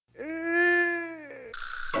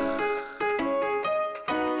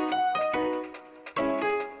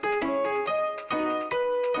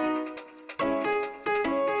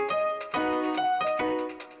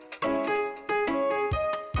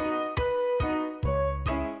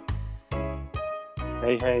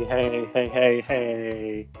Hey, hey, hey, hey, hey,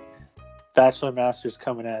 hey. Bachelor Masters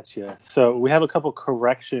coming at you. So we have a couple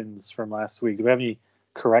corrections from last week. Do we have any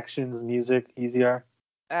corrections music, EZR?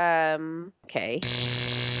 Okay.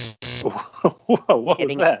 Whoa, what was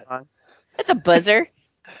Getting it that? wrong. That's a buzzer.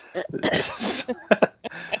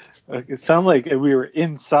 It sounded like we were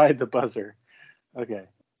inside the buzzer. Okay.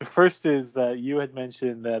 The first is that you had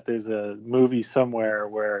mentioned that there's a movie somewhere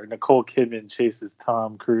where Nicole Kidman chases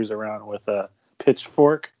Tom Cruise around with a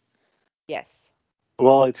pitchfork. Yes.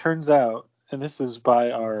 Well, it turns out, and this is by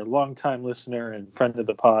our longtime listener and friend of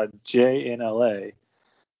the pod, Jay in LA,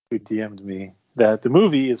 who DM'd me, that the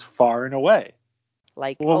movie is Far and Away.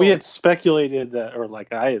 Like, Well, we had speculated that, or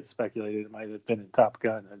like I had speculated, it might have been in Top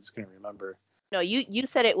Gun. I just can't remember. no, you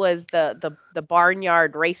said it was the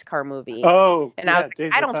barnyard race car movie, Oh, and I was yeah, like,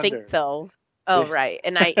 Days I of don't think Thunder. so. Oh, right.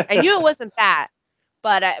 And I knew it wasn't that,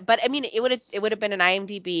 but I mean, it would have been an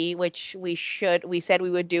IMDb, which we said we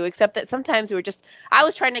would do, except that sometimes we were just I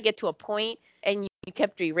was trying to get to a point, and you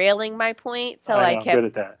kept derailing my point, so I I know, I'm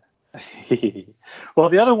good kept. at that. Well,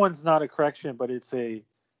 the other one's not a correction, but it's a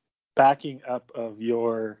backing up of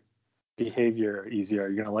your behavior easier.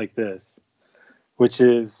 You're going to like this, which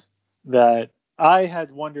is that I had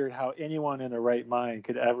wondered how anyone in their right mind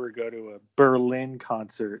could ever go to a Berlin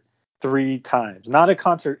concert 3 times. Not a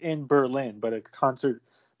concert in Berlin, but a concert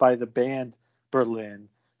by the band Berlin,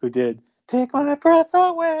 who did Take My Breath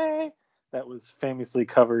Away. That was famously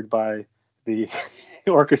covered by the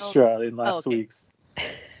Oh, orchestra in oh, last okay. week's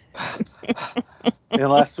in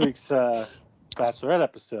last week's Bachelorette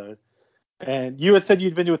episode. And you had said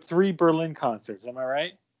you'd been to 3 Berlin concerts. Am I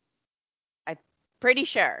right? I'm pretty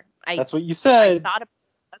sure. That's what you I said. thought.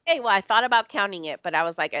 Okay, well, I thought about counting it, but I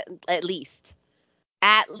was like, at least.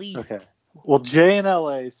 At Okay. least. Well, Jay in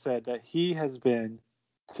LA said that he has been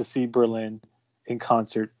to see Berlin in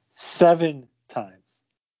concert 7 times.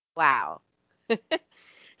 Wow.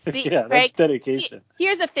 See, Yeah, that's Craig, see, dedication.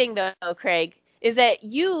 here's the thing though, Craig, is that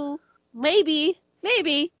you maybe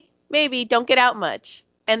don't get out much.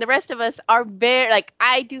 And the rest of us are very like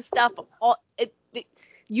I do stuff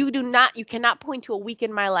you cannot point to a week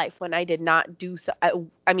in my life when I did not do so.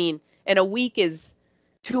 I mean, and a week is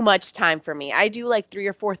too much time for me. I do like 3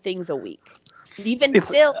 or 4 things a week. Even It's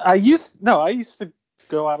still, I used to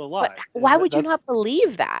go out a but lot, why and would you that's not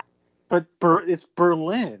believe that? it's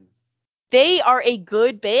Berlin. They are a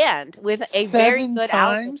good band with a very Seven good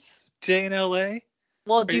album. times, Jay in LA.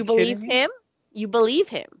 Well, Are do you you kidding believe me? him? You believe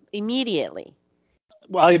him immediately.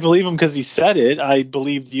 Well, I believe him because he said it. I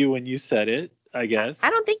believed you when you said it, I I guess.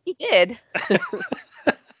 don't think you did.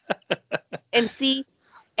 And see,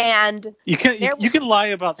 and You can there. you can lie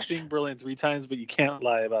about seeing Berlin 3 times, but you can't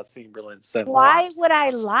lie about seeing Berlin seven Why times. would I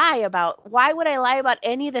lie about? Why would I lie about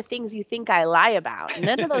any of the things you think I lie about?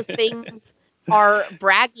 None of those things are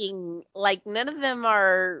bragging. Like none of them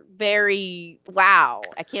are very wow.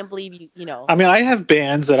 I can't believe you. You know. I mean, I have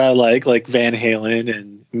bands that I like Van Halen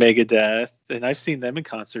and Megadeth, and I've seen them in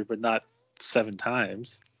concert, but not 7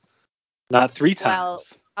 times, not three Well,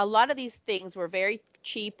 times. a lot of these things were very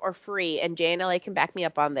cheap or free, and JNLA can back me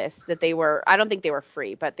up on this, that they were, I don't think they were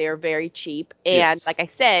free, but they were very cheap. And Yes. like I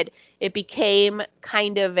said, it became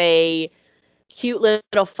kind of a cute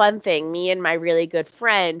little fun thing. Me and my really good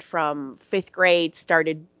friend from fifth grade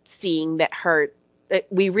started seeing that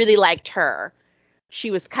we really liked her. She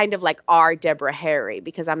was kind of like our Deborah Harry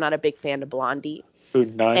because I'm not a big fan of Blondie Who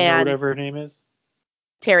None or and whatever her name is.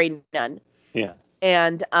 Terry Nunn. Yeah.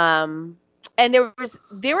 and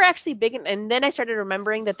they were actually big, and then I started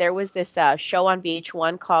remembering that there was this show on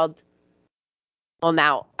VH1 called, well,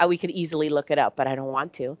 now we could easily look it up, but I don't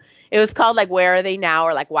want to. It was called like Where Are They Now,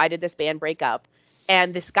 or like Why Did This Band Break Up?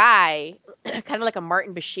 And this guy, kind of like a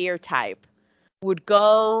Martin Bashir type, would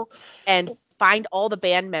go and find all the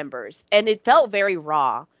band members, and it felt very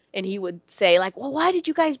raw. And he would say like, well, why did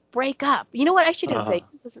you guys break up? You know what, I shouldn't Uh-huh.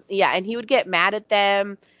 say. Yeah. And he would get mad at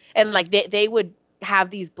them, and like they would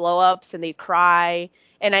have these blow ups, and they'd cry.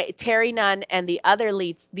 And Terry Nunn and the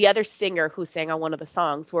other singer who sang on one of the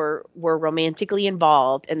songs were romantically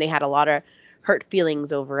involved, and they had a lot of hurt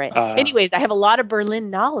feelings over it. Uh, Anyways, I have a lot of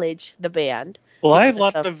Berlin knowledge, the band, well, I have a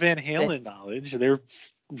because lot of of Van Halen this. knowledge. They're,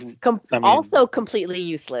 I mean, Also completely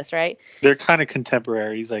useless, right? they're kind of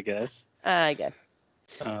contemporaries, I guess. I guess.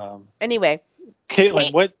 Um, Anyway,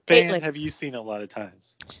 Caitlin, what band Caitlin. have you seen a lot of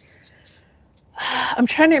times? I'm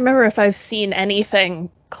trying to remember if I've seen anything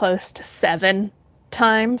close to 7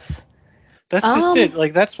 times. That's just it.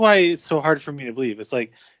 Like that's why it's so hard for me to believe. It's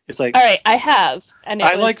like All right, I have, and it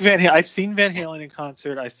I was like Van Halen. I've seen Van Halen in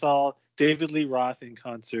concert. I saw David Lee Roth in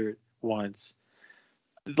concert once.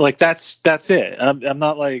 Like that's it. I'm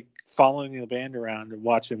not like following the band around and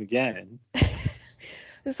watch them again.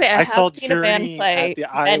 I saw have seen a band Journey play at the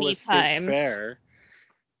many Iowa State times, Fair,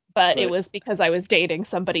 but it was because I was dating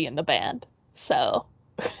somebody in the band. So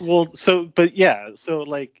like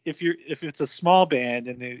if it's a small band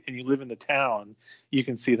and you live in the town, you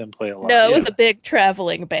can see them play a lot. No, it was a big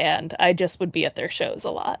traveling band. I just would be at their shows a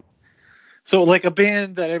lot. So like a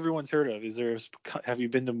band that everyone's heard of, have you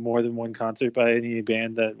been to more than one concert by any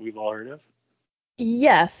band that we've all heard of?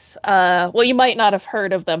 Yes. Well, you might not have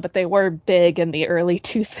heard of them, but they were big in the early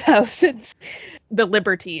 2000s. The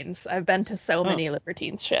Libertines. I've been to so many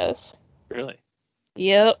Libertines shows. Really?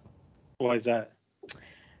 Yep. Why is that?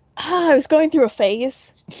 I was going through a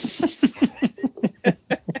phase.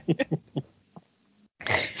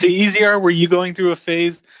 See, Iciar, were you going through a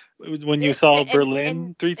phase when you saw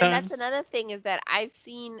Berlin 3 times? And that's another thing, is that I've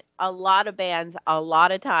seen a lot of bands a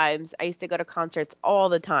lot of times. I used to go to concerts all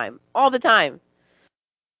the time. I've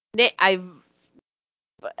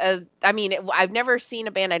never seen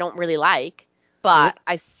a band I don't really like, but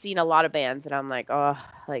I've seen a lot of bands and I'm like, oh,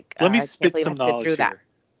 like let me I spit can't believe some I sit knowledge through here.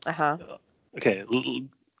 That. Okay,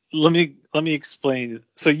 let me explain.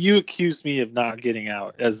 So you accused me of not getting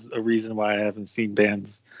out as a reason why I haven't seen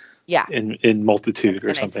bands. Yeah. In multitude or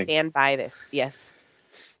and something. I stand by this. Yes.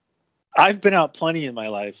 I've been out plenty in my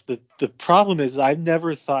life. The problem is I've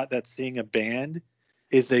never thought that seeing a band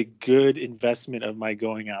is a good investment of my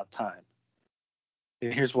going out time.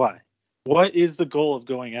 And here's why. What is the goal of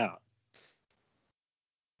going out?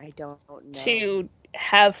 I don't know. To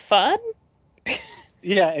have fun?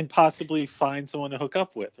 Yeah, and possibly find someone to hook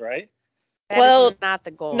up with, right? That is not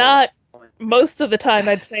the goal. Not most of the time.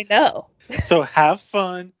 I'd say no. So have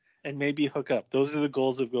fun and maybe hook up. Those are the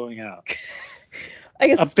goals of going out. I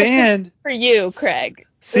guess a band for you, Craig.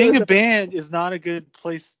 Seeing a band is not a good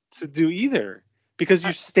place to do either, because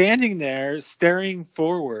you're standing there staring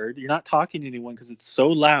forward. You're not talking to anyone because it's so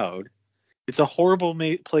loud. It's a horrible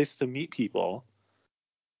place to meet people.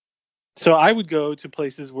 So I would go to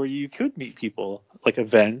places where you could meet people, like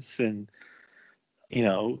events and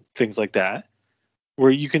things like that,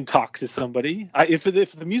 where you can talk to somebody. If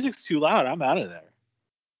the music's too loud, I'm out of there.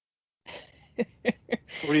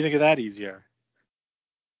 What do you think of that, Iciar?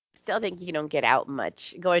 Still think you don't get out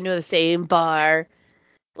much. Going to the same bar,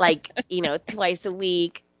 like, twice a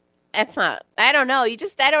week. That's not, I don't know. I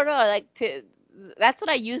don't know. That's what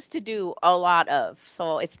I used to do a lot of.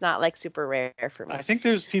 So it's not like super rare for me. I think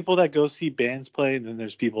there's people that go see bands play, and then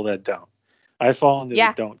there's people that don't. I fall into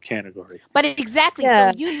the don't category. But exactly.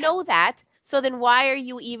 Yeah. So you know that. So then why are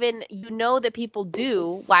you even, that people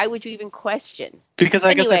do, why would you even question? Because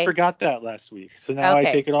I guess I forgot that last week. So now I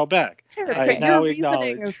take it all back. I now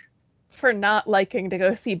acknowledge. For not liking to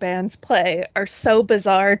go see bands play are so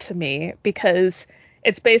bizarre to me, because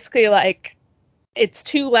it's basically like it's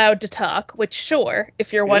too loud to talk, which sure,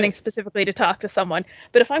 if you're wanting specifically to talk to someone,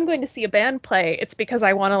 but if I'm going to see a band play, it's because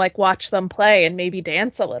I want to like watch them play and maybe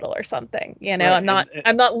dance a little or something. Right.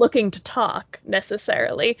 I'm not looking to talk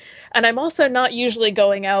necessarily. And I'm also not usually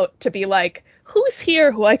going out to be like, who's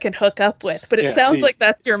here who I can hook up with? But it sounds like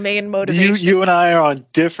that's your main motivation. You and I are on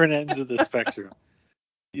different ends of the spectrum.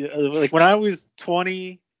 Like when I was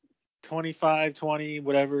 20, 25, 20,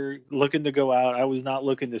 whatever, looking to go out, I was not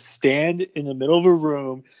looking to stand in the middle of a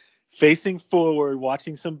room facing forward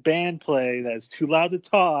watching some band play that's too loud to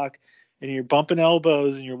talk, and you're bumping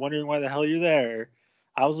elbows and you're wondering why the hell you're there.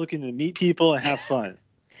 I was looking to meet people and have fun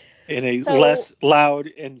in a less loud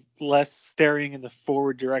and less staring in the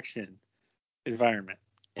forward direction environment.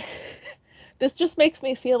 This just makes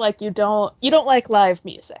me feel like you don't like live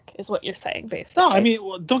music, is what you're saying, basically. No, I mean,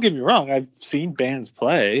 don't get me wrong. I've seen bands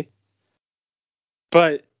play,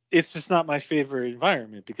 but it's just not my favorite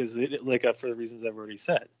environment because for the reasons I've already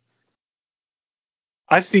said.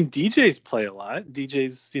 I've seen DJs play a lot.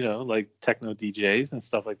 DJs, like techno DJs and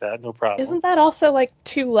stuff like that. No problem. Isn't that also like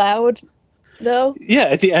too loud, though? Yeah,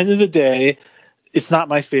 at the end of the day, it's not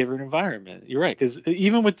my favorite environment. You're right, because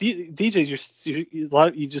even with DJs, you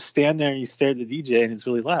just stand there and you stare at the DJ, and it's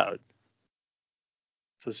really loud.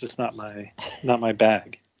 So it's just not my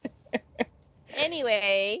bag.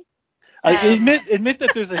 Anyway, I admit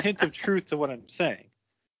that there's a hint of truth to what I'm saying.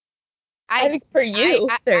 I think for you,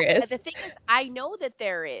 there is. The thing is, I know that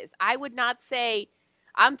there is. I would not say,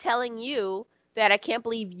 I'm telling you that I can't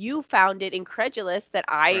believe you found it incredulous that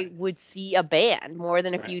I would see a band more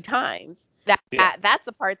than a few times. That's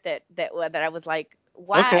the part that I was like,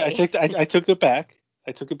 why? Okay, I took it back.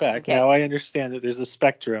 Okay. Now I understand that there's a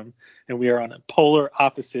spectrum, and we are on polar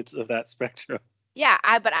opposites of that spectrum. Yeah,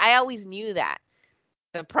 but I always knew that.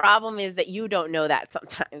 The problem is that you don't know that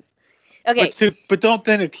sometimes. Okay. But don't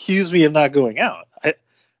then accuse me of not going out.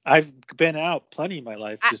 I've been out plenty in my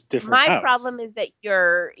life, just different My outs. problem is that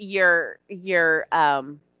your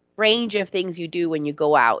range of things you do when you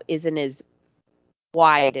go out isn't as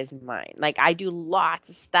wide as mine. Like I do lots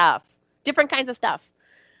of stuff, different kinds of stuff.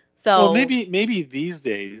 So Well, maybe these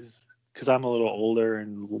days, because I'm a little older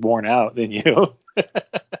and worn out than you.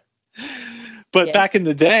 But yeah. back in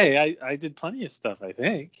the day, I did plenty of stuff, I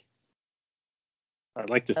think. I'd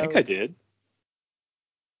like to think I Oh, did.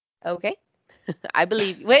 okay. I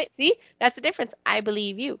believe you. Wait, see? That's the difference. I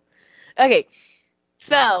believe you. Okay.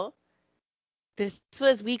 So this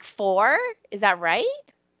was week 4. Is that right?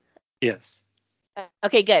 Yes.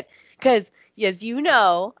 Okay, good. Because, as you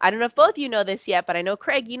know, I don't know if both of you know this yet, but I know,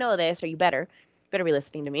 Craig, you know this, or you better be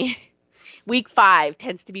listening to me. Week 5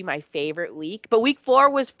 tends to be my favorite week, but week 4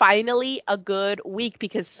 was finally a good week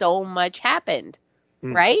because so much happened,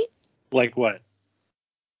 right? Like what?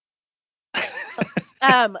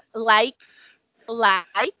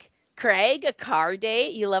 Like Craig, a car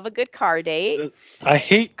date. You love a good car date. I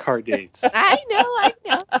hate car dates. I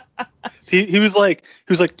know. He was like,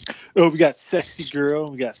 oh, we got sexy girl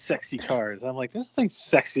and we got sexy cars. I'm like, there's nothing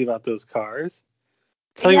sexy about those cars.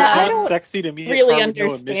 Tell you Yeah, I what's don't sexy to me, a really car with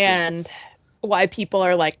no understand emissions. why people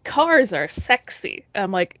are like, cars are sexy.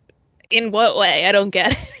 I'm like, in what way? I don't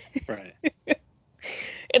get it. Right.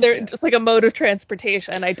 They're just like a mode of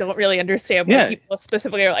transportation. I don't really understand why Yeah. people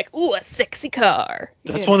specifically are like, ooh, a sexy car.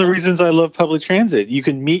 That's one of the reasons I love public transit. You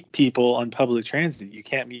can meet people on public transit. You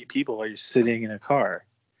can't meet people while you're sitting in a car.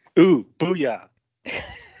 Ooh, booyah.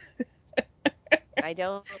 I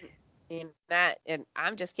don't mean that, and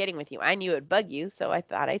I'm just kidding with you. I knew it would bug you, so I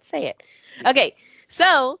thought I'd say it. Yes. Okay,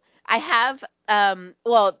 so I have,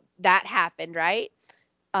 well, that happened, right?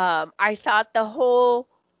 I thought the whole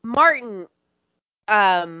Martin,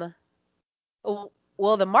 um,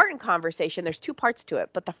 well, the Martin conversation, there's 2 parts to it,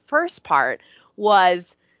 but the first part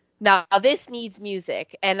was, now this needs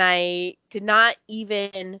music, and I did not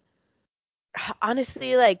even,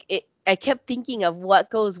 honestly, like it, I kept thinking of what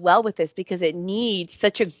goes well with this because it needs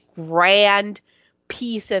such a grand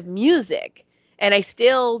piece of music, and I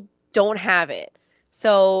still don't have it.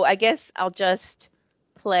 So I guess I'll just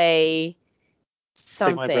play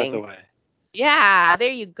Take my breath something. away. Yeah,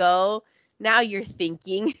 there you go. Now you're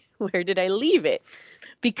thinking, where did I leave it?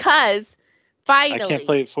 Because I can't finally,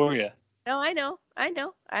 play it for you. no, I know,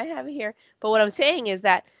 I have it here. But what I'm saying is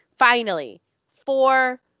that finally,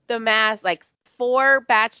 for the mass, like for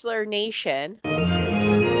Bachelor Nation,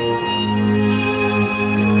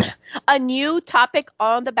 a new topic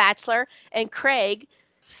on The Bachelor, and Craig,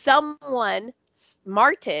 someone,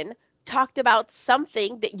 Martin, talked about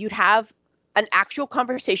something that you'd have an actual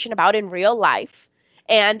conversation about in real life,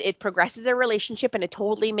 and it progresses a relationship, and it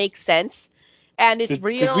totally makes sense, and it's Did we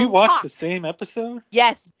real watch the talk. same episode?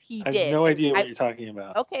 Yes, he I have did, no and idea what I you're talking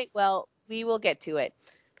about. okay, well, we will get to it.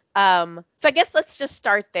 So I guess let's just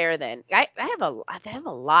start there then. I have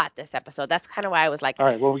a lot this episode. That's kind of why I was like, All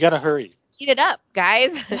right, well, we got to hurry. speed it up,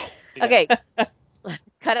 guys. Yeah. Okay,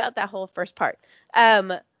 cut out that whole first part.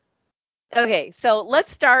 Um, okay, so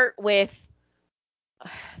let's start with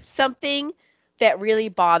something that really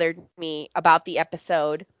bothered me about the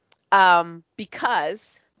episode.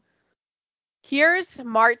 Because here's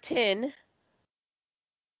Martin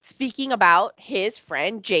speaking about his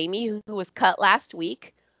friend Jamie, who was cut last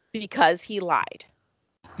week because he lied.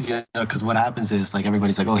 Yeah, because what happens is like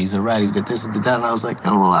everybody's like, oh, he's a rat, he's did this, he did that, and I was like,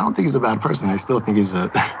 oh, well, I don't think he's a bad person. I still think he's a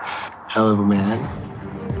hell of a man.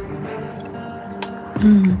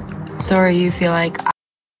 So you feel like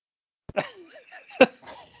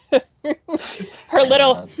Her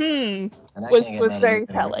little And I was can't get was mad at very anybody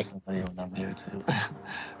telling. with somebody when I'm there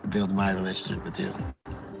to build my relationship with you.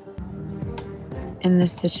 in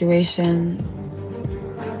this situation,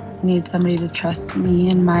 need somebody to trust me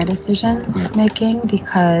in my decision making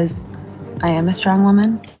because I am a strong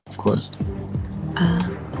woman. Of course. Uh,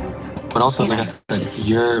 But also, like I said,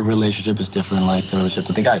 your relationship is different, like the relationship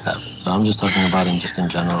that the guys have. So I'm just talking about him just in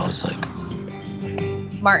general. It's like,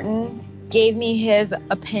 Martin gave me his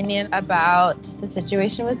opinion about the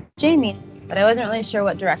situation with Jamie, but I wasn't really sure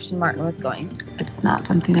what direction Martin was going. it's not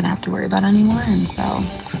something that I have to worry about anymore, and so,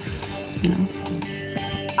 you know.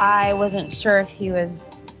 I wasn't sure if he was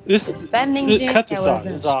This defending Jamie. cut I this off.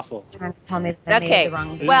 This is wasn't awful. trying to tell me that I made Okay, the wrong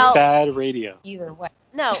This is decision. well, bad radio. Either way.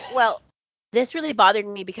 no, well, this really bothered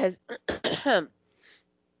me because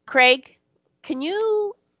Craig, can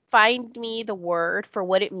you find me the word for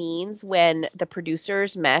what it means when the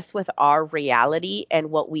producers mess with our reality and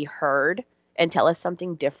what we heard and tell us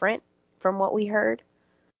something different from what we heard?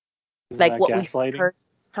 Isn't Like that what we gaslighting? heard.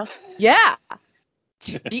 Huh? Yeah.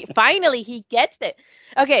 Finally, he gets it.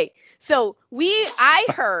 Okay, So I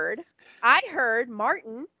heard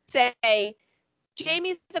Martin say,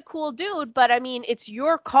 Jamie's a cool dude, but I mean, it's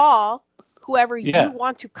your call, whoever you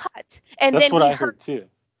want to cut. And That's then what I heard too.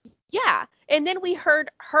 Yeah. And then we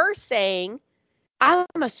heard her saying,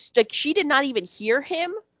 she did not even hear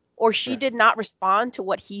him, or she did not respond to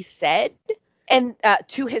what he said and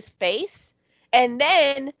to his face. And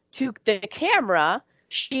then to the camera,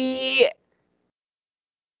 she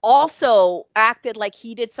also acted like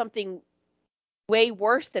he did something way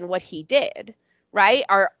worse than what he did. Right?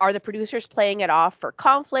 Are the producers playing it off for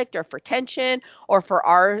conflict or for tension or for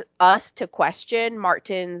us to question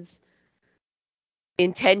Martin's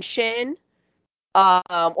intention,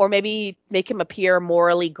 or maybe make him appear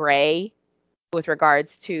morally gray with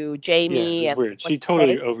regards to Yeah, it Jamie was and weird. what She he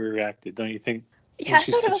totally did? overreacted, don't you think? Yeah, I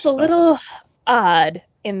thought it was a little odd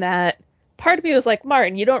in that part of me was like,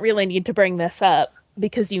 Martin, you don't really need to bring this up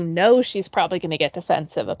because you know she's probably going to get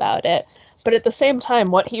defensive about it. But at the same time,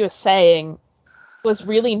 what he was saying was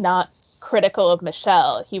really not critical of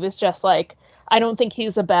Michelle. He was just like, I don't think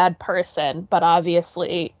he's a bad person, but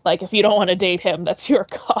obviously, like, if you don't want to date him, that's your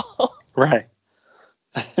call. Right.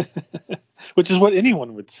 Which is what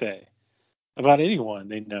anyone would say about anyone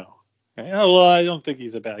they know. Right? Oh, well, I don't think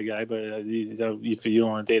he's a bad guy, but if you don't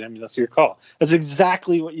want to date him, that's your call. That's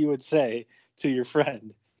exactly what you would say to your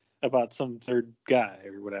friend about some third guy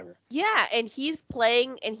or whatever. Yeah, and he's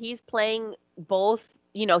playing both,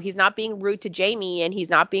 he's not being rude to Jamie and he's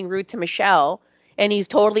not being rude to Michelle, and he's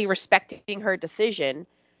totally respecting her decision,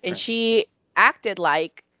 and she acted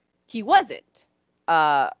like he wasn't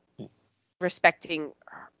respecting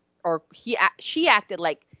her, or she acted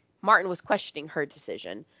like Martin was questioning her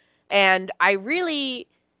decision. And I really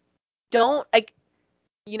don't like,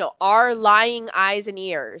 our lying eyes and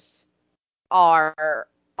ears are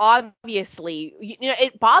obviously,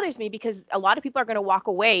 it bothers me because a lot of people are going to walk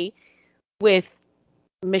away with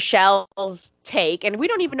Michelle's take, and we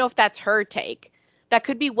don't even know if that's her take. That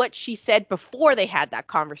could be what she said before they had that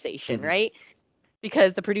conversation, right?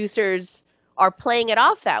 Because the producers are playing it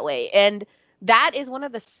off that way. And that is one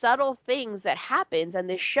of the subtle things that happens in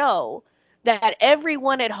this show that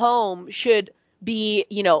everyone at home should be,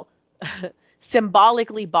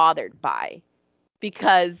 symbolically bothered by.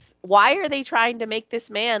 Because why are they trying to make this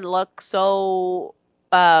man look so,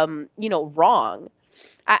 wrong?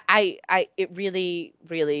 It really,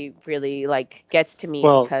 really, really like gets to me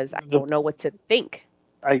because I don't know what to think.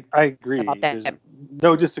 I agree. About that. There's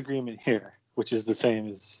no disagreement here, which is the same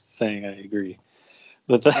as saying I agree.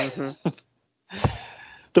 But the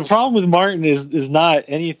problem with Martin is not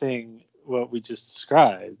anything what we just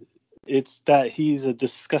described. It's that he's a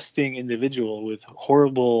disgusting individual with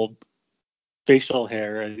horrible facial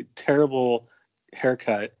hair, a terrible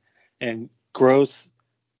haircut, and gross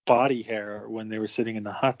body hair when they were sitting in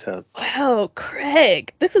the hot tub. Wow,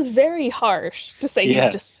 Craig, this is very harsh to say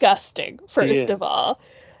he's disgusting, first of all.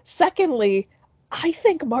 Secondly, I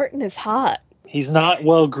think Martin is hot. He's not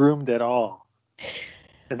well groomed at all.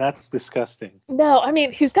 And that's disgusting. No, I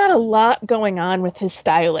mean, he's got a lot going on with his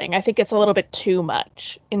styling. I think it's a little bit too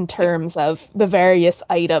much in terms of the various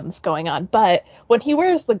items going on. But when he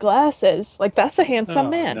wears the glasses, like, that's a handsome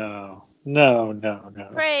man. No.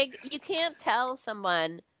 Craig, you can't tell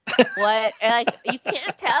someone what, like, you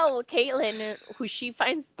can't tell Caitlin who she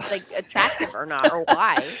finds, like, attractive or not, or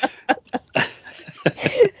why.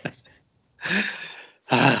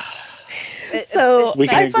 So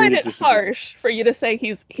I find it harsh for you to say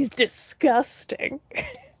he's disgusting.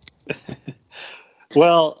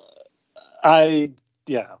 Well, I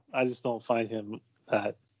just don't find him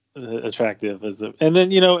that attractive and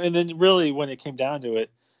then really when it came down to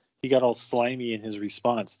it, he got all slimy in his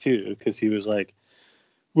response too, because he was like,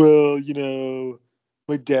 well,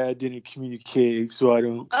 my dad didn't communicate, so I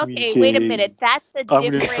don't communicate. Okay, wait a minute. That's a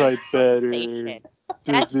I'm different gonna try better.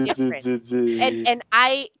 That's different. And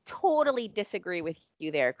I totally disagree with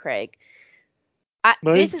you there, Craig.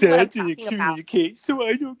 This is what I'm talking didn't communicate, so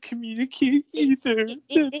I don't communicate either.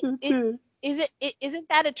 Isn't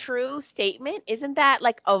that a true statement? Isn't that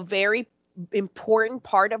like a very important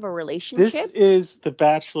part of a relationship? This is the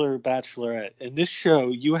Bachelor, Bachelorette. In this show,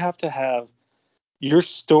 you have to have your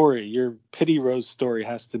story, your Pity Rose story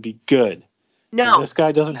has to be good. No. And this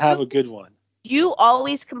guy doesn't have a good one. You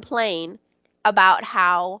always complain about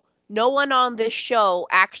how no one on this show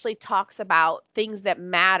actually talks about things that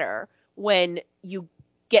matter when you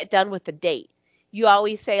get done with the date. You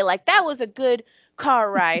always say, like, that was a good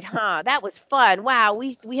car ride, huh? That was fun. Wow,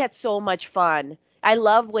 we had so much fun. I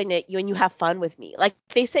love when you have fun with me. Like,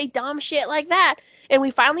 they say dumb shit like that. and we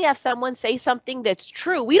finally have someone say something that's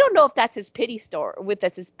true. We don't know if that's his pity story,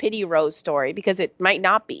 that's his pity rose story, because it might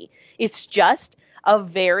not be. It's just a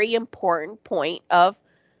very important point of,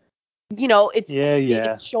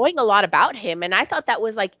 it's showing a lot about him, and I thought that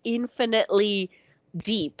was like infinitely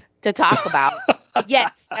deep to talk about.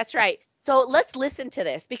 Yes, that's right. So let's listen to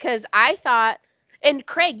this, because I thought, and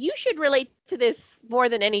Craig, you should relate to this more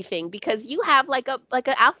than anything, because you have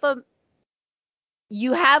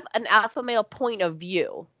you have an alpha male point of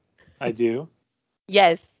view. I do.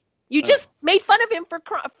 Yes. You just made fun of him for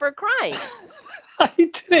crying. I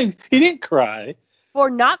didn't. He didn't cry. For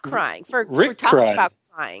not crying. For talking cried. About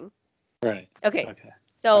crying. Right. Okay.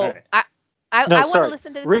 So right. I want to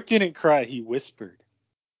listen to this. Rick didn't cry. He whispered.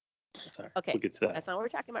 Sorry. Okay. We'll get to that. That's not what we're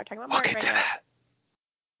talking about. We're talking about Martin right now.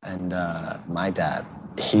 And my dad,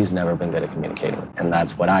 he's never been good at communicating, and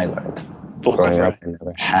that's what I learned. Growing up, I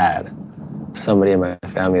never had somebody in my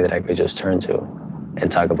family that I could just turn to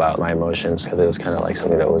and talk about my emotions, because it was kind of like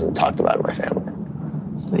something that wasn't talked about in my family.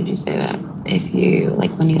 So would you say that if you,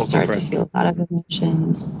 like, when you start to feel a lot of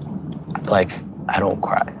emotions? Like, I don't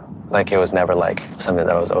cry. Like, it was never like something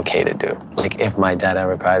that was okay to do. Like, if my dad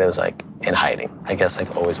ever cried, it was like in hiding. I guess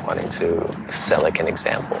like always wanting to set like an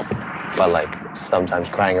example. But like sometimes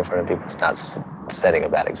crying in front of people is not setting a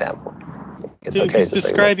bad example. It's Dude, okay. he's just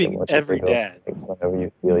describing like, every dad. Like, whatever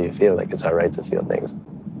you feel. Like, it's all right to feel things.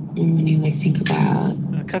 And when you like think about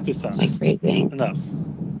cut this off. Like raising Enough.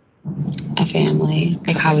 a family,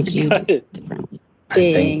 like how would you do it differently? I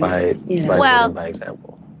think by leading by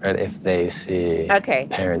example. Right? If they see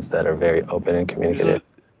parents that are very open and communicative.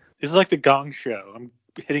 This is like the Gong Show. I'm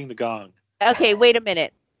hitting the gong. Okay, wait a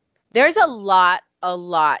minute. There's a lot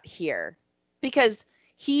here, because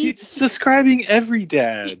he's describing every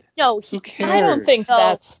dad. Who cares? I don't think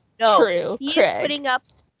that's true. He Craig. is putting up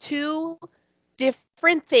two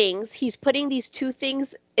different things. He's putting these two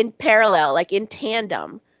things in parallel, like in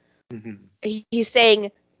tandem. Mm-hmm. He's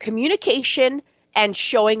saying communication and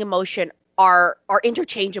showing emotion are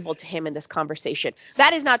interchangeable to him in this conversation.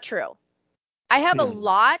 That is not true. I have a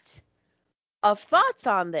lot of thoughts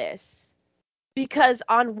on this, because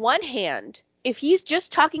on one hand, if he's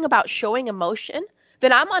just talking about showing emotion,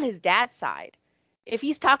 then I'm on his dad's side. If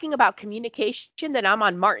he's talking about communication, then I'm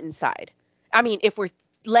on Martin's side. I mean, if we're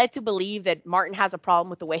led to believe that Martin has a problem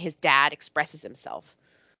with the way his dad expresses himself,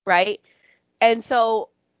 right? And so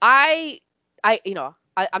I'm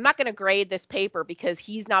not going to grade this paper because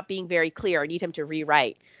he's not being very clear. I need him to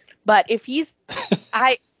rewrite. But if he's,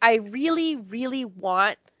 I really, really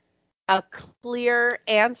want a clear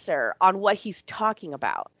answer on what he's talking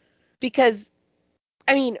about, because,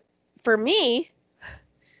 I mean, for me,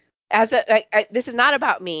 this is not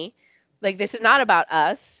about me, like, this is not about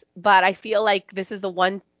us, but I feel like this is the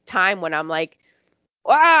one time when I'm like,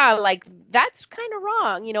 wow, like, that's kind of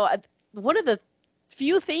wrong. One of the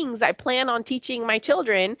few things I plan on teaching my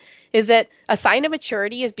children is that a sign of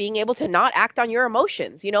maturity is being able to not act on your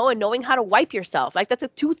emotions, and knowing how to wipe yourself. Like, that's the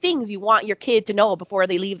two things you want your kid to know before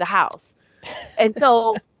they leave the house. And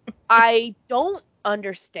so I don't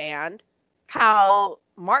understand how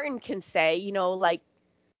Martin can say, like,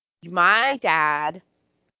 my dad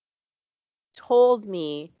told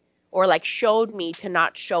me or like showed me to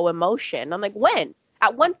not show emotion. I'm like, when?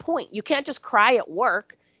 At one point. You can't just cry at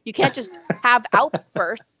work. You can't just have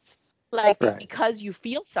outbursts because you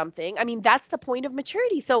feel something. I mean, that's the point of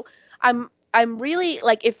maturity. So I'm really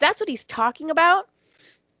like, if that's what he's talking about,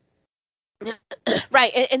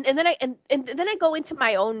 right. And then I go into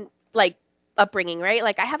my own like upbringing, right?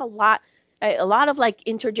 Like, I have a lot of like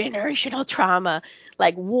intergenerational trauma,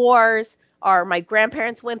 like wars, or my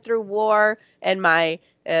grandparents went through war, and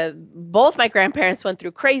both my grandparents went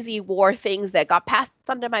through crazy war things that got passed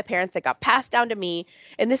on to my parents, that got passed down to me.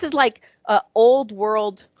 And this is like a old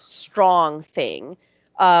world strong thing.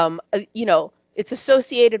 It's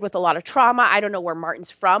associated with a lot of trauma. I don't know where Martin's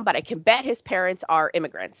from, but I can bet his parents are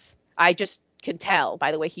immigrants. I just can tell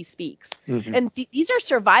by the way he speaks. Mm-hmm. And these are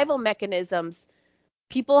survival mechanisms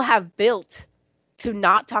people have built to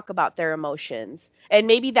not talk about their emotions. And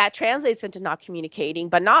maybe that translates into not communicating,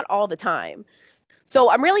 but not all the time.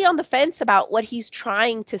 So I'm really on the fence about what he's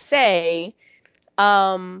trying to say.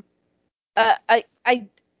 That's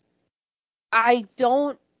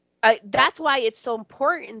why it's so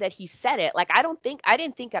important that he said it. Like, I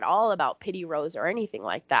didn't think at all about pity rose or anything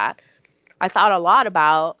like that. I thought a lot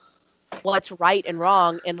about what's right and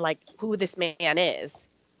wrong and like who this man is,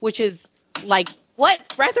 which is like, what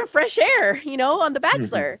breath of fresh air, on The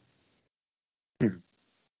Bachelor. Mm-hmm.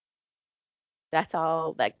 That's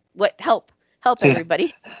all. Like, what help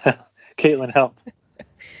everybody. Caitlin, help.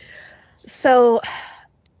 So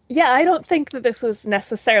Yeah, I don't think that this was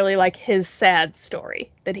necessarily like his sad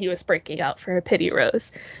story that he was breaking out for a pity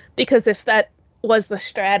rose. Because if that was the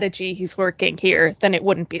strategy he's working here, then it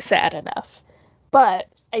wouldn't be sad enough. But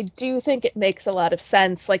I do think it makes a lot of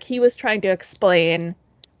sense. Like, he was trying to explain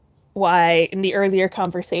why, in the earlier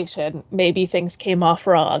conversation, maybe things came off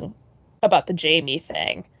wrong about the Jamie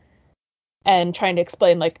thing. And trying to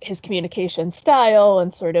explain like his communication style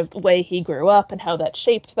and sort of the way he grew up and how that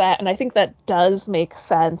shaped that. And I think that does make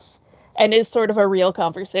sense and is sort of a real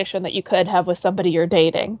conversation that you could have with somebody you're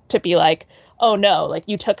dating, to be like, oh no, like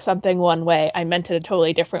you took something one way, I meant it a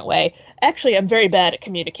totally different way. Actually, I'm very bad at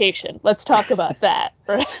communication. Let's talk about that.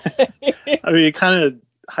 Right? I mean, it kind of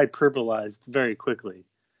hyperbolized very quickly.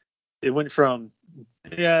 It went from,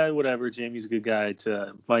 yeah, whatever, Jamie's a good guy,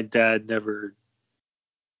 to my dad never,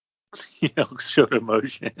 showed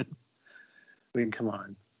emotion. I mean, come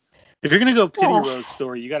on. If you're gonna go pity Yeah. rose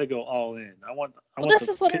story, you got to go all in. I want Well, this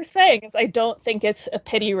the is what I'm saying, is I don't think it's a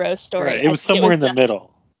pity rose story. right. It I was think somewhere in the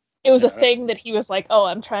middle. it was Yeah, a thing that he was like, oh,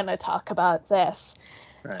 I'm trying to talk about this.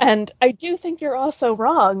 right. And I do think you're also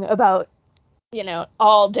wrong about,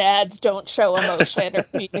 all dads don't show emotion or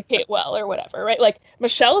communicate well or whatever, right? Like,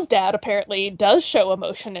 Michelle's dad apparently does show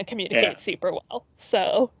emotion and Yeah. communicates super well.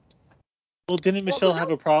 So, Well, didn't Well, Michelle have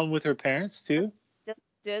a problem with her parents too?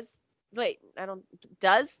 does wait, I don't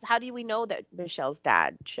does how do we know that Michelle's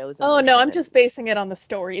dad shows oh no, emotion I'm and just basing it on the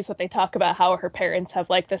stories that they talk about how her parents have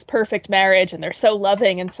like this perfect marriage and they're so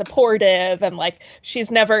loving and supportive, and like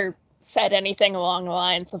she's never said anything along the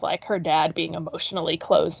lines of like her dad being emotionally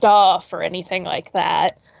closed off or anything like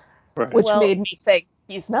that, Right. which well, made me think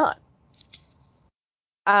he's not.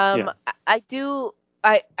 Yeah. I do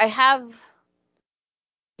I have,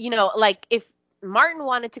 like if Martin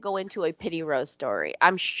wanted to go into a pity rose story,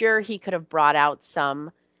 I'm sure he could have brought out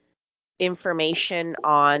some information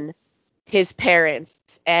on his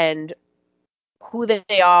parents and who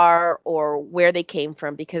they are or where they came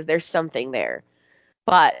from, because there's something there.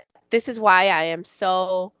 But this is why I am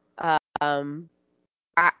so um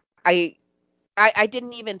I I I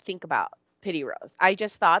didn't even think about pity rose. I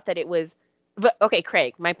just thought that it was, but okay,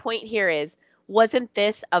 Craig, my point here is, wasn't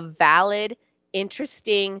this a valid,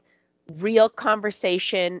 interesting, real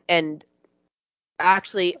conversation, and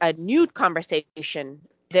actually a new conversation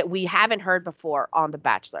that we haven't heard before on The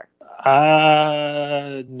Bachelor?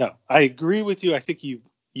 No, I agree with you. I think you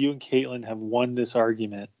and Caitlin have won this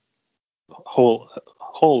argument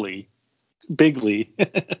wholly, bigly.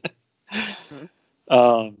 Mhm.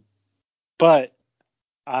 But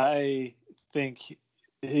I think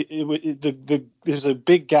there's a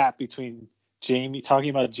big gap between Jamie talking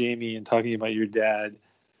about Jamie and talking about your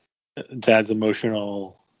dad's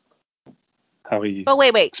emotional, how he But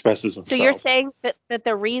wait, wait. expresses So you're himself. saying that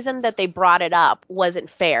the reason that they brought it up wasn't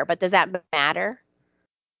fair, but does that matter?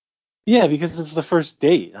 Yeah, because it's the first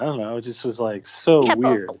date. I don't know. It just was like so Yeah, but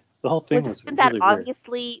weird. The whole thing wasn't was that really weird.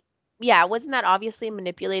 obviously, yeah, wasn't that obviously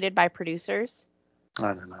manipulated by producers?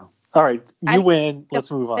 I don't know. All right, I you mean, win. the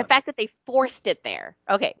Let's move the on. fact that they forced it there.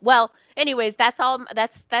 Okay. Well, anyways, that's all.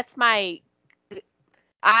 That's my.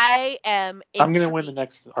 I am I'm gonna win the intrigued.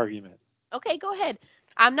 next argument. Okay, go ahead.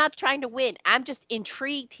 I'm not trying to win. I'm just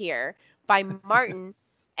intrigued here by Martin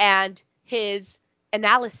and his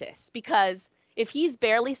analysis, because if he's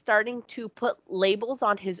barely starting to put labels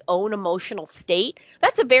on his own emotional state,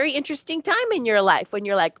 that's a very interesting time in your life when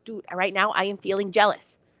you're like, dude, right now I am feeling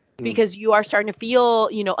jealous, Hmm. because you are starting to feel,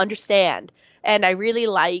 understand. And I really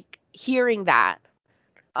like hearing that.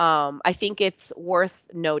 I think it's worth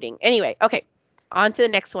noting. Anyway, okay, on to the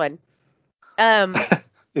next one. Um,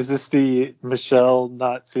 Is this the Michelle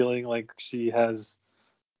not feeling like she has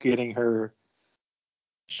getting her?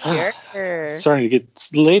 sure. It's starting to get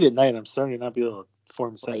late at night. I'm starting to not be able to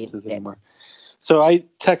form Played sentences it. anymore. So I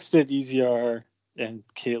texted EZR and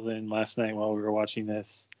Caitlin last night while we were watching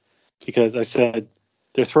this because I said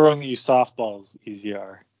they're throwing you softballs,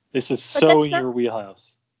 EZR. This is But so that's in not, your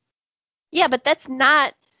wheelhouse. yeah, but that's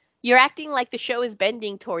not, you're acting like the show is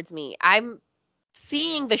bending towards me. I'm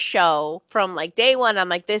seeing the show from like day one. I'm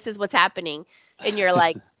like, this is what's happening. And you're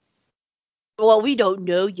like, well, we don't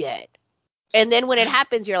know yet. And then when it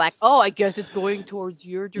happens, you're like, oh, I guess it's going towards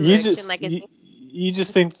your You direction. just Like, you, you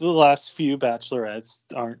just think the last few bachelorettes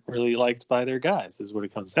aren't really liked by their guys is what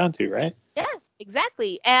it comes down to, right? yeah,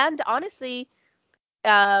 exactly. And honestly,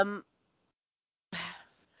 um,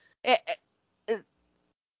 it, it,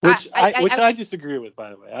 Which I disagree with, by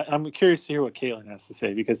the way. I'm curious to hear what Caitlin has to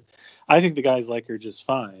say because I think the guys like her just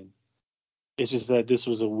fine. It's just that this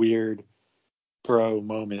was a weird bro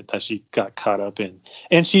moment that she got caught up in,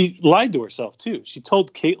 and she lied to herself too. She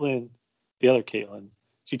told Caitlin, the other Caitlin,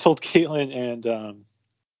 she told Caitlin and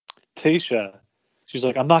Tayshia, she's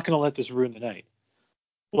like, I'm not going to let this ruin the night.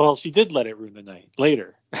 Well, she did let it ruin the night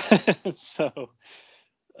later. So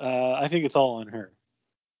I think it's all on her.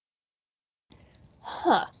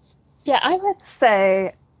 Huh. Yeah, I would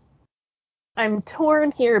say I'm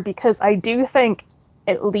torn here because I do think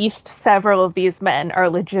at least several of these men are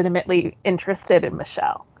legitimately interested in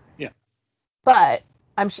Michelle. Yeah. But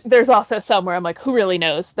there's also some where I'm like, who really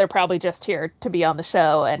knows? They're probably just here to be on the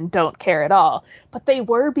show and don't care at all. But they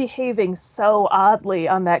were behaving so oddly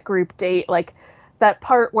on that group date. Like that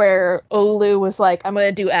part where Olu was like, I'm going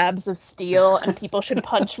to do abs of steel and people should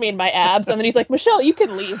punch me in my abs. And then he's like, Michelle, you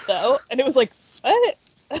can leave though. And it was like,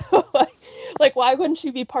 what? Like, why wouldn't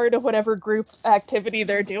she be part of whatever group activity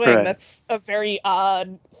they're doing? Right. That's a very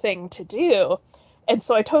odd thing to do. And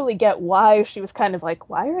so I totally get why she was kind of like,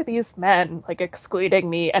 why are these men like excluding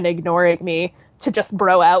me and ignoring me to just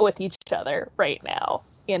bro out with each other right now,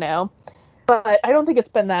 you know? But I don't think it's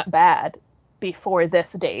been that bad before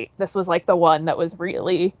this date. This was like the one that was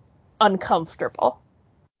really uncomfortable.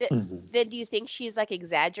 Then do you think she's like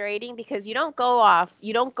exaggerating? Because you don't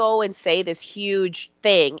go and say this huge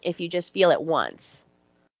thing if you just feel it once.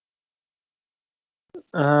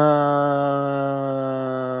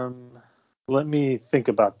 Let me think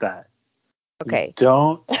about that. Okay. You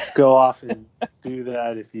don't go off and do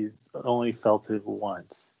that if you only felt it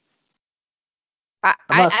once. I'm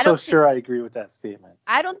not so sure I agree with that statement.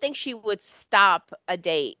 I don't think she would stop a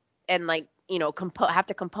date and like, have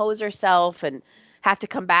to compose herself and have to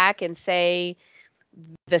come back and say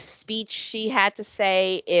the speech she had to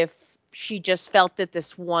say if she just felt it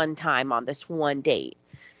this one time on this one date.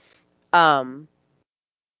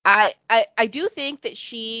 I do think that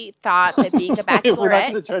she thought that being the Bachelorette. we're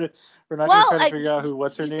not going to try to figure out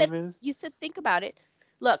what's her name is. You said think about it.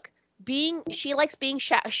 Look, she likes being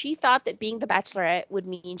she thought that being the Bachelorette would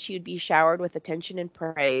mean she would be showered with attention and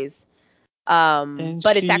praise.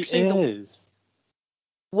 But it's actually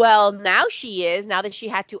well, now she is, now that she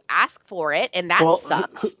had to ask for it, and that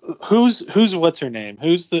sucks. Who's what's her name?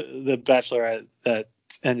 Who's the Bachelorette that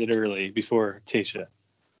ended early before Tayshia?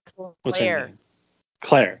 What's her name?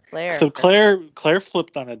 Claire. So Claire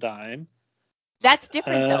flipped on a dime. That's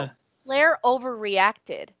different though. Claire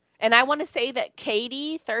overreacted. And I want to say that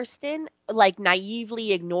Katie Thurston like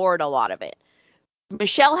naively ignored a lot of it.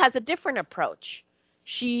 Michelle has a different approach.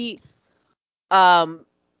 She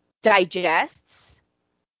digests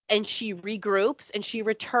and she regroups and she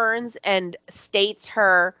returns and states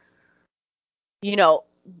her,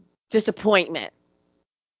 disappointment.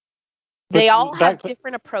 They all have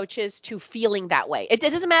different approaches to feeling that way. It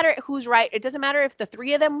doesn't matter who's right. It doesn't matter if the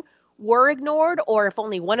three of them were ignored or if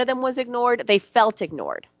only one of them was ignored. They felt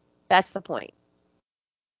ignored. That's the point.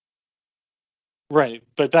 Right.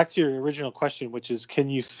 But back to your original question, which is, can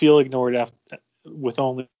you feel ignored with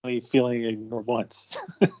only feeling ignored once?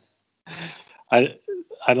 I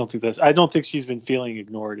don't think she's been feeling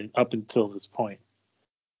ignored up until this point.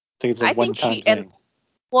 I think it's a one-time thing.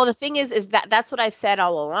 Well, the thing is that's what I've said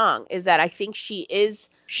all along, is that I think she's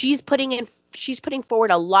putting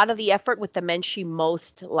forward a lot of the effort with the men she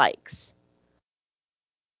most likes.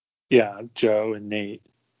 Yeah, Joe and Nate.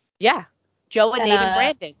 Yeah, Joe and Nate and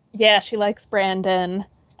Brandon. Yeah, she likes Brandon.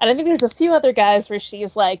 And I think there's a few other guys where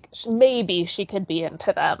she's like, maybe she could be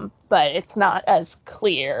into them, but it's not as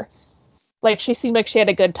clear. Like, she seemed like she had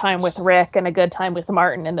a good time with Rick and a good time with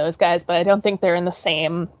Martin and those guys, but I don't think they're in the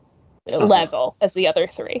same level as the other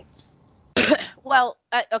three. Well,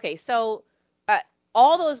 okay, so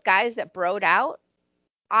all those guys that broed out,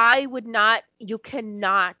 I would not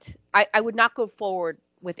go forward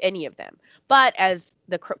with any of them. But as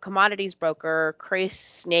the commodities broker, Chris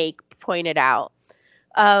Snake, pointed out,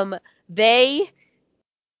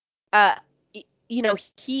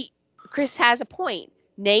 Chris has a point.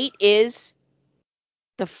 Nate is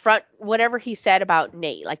the front, whatever he said about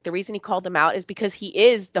Nate, like the reason he called him out is because he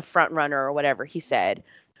is the front runner or whatever he said.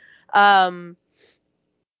 I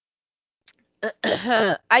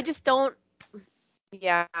just don't.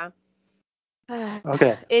 Yeah.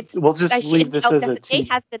 Okay. We'll just leave this as a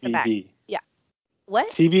TBD. Yeah. What?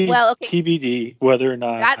 TBD, whether or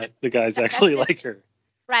not the guys actually like her.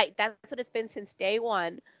 Right. That's what it's been since day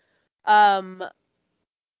one.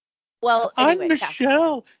 Well, anyway, I'm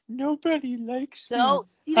Michelle. Nobody likes me.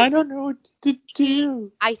 See, I don't know what to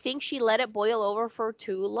do. I think she let it boil over for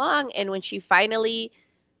too long, and when she finally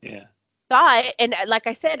saw it, and like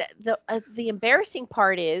I said, the embarrassing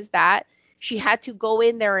part is that she had to go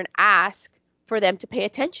in there and ask for them to pay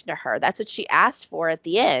attention to her. That's what she asked for at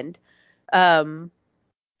the end. And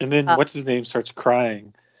then what's his name starts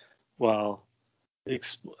crying. Well, you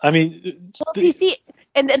see,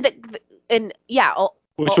 and then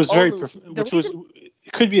which was very, Olu.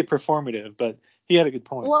 it could be a performative, but he had a good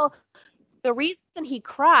point. Well, the reason he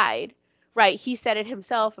cried, right? He said it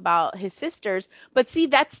himself about his sisters, but see,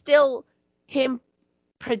 that's still him,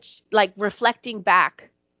 like reflecting back.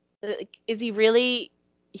 Is he really?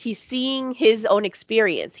 He's seeing his own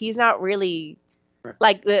experience. He's not really Right.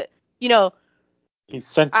 like you know. He's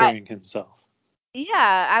centering himself.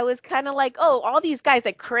 Yeah, I was kind of like, oh, all these guys,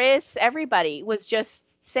 like Chris, everybody was just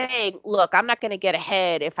saying, look, I'm not going to get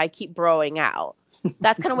ahead if I keep broing out.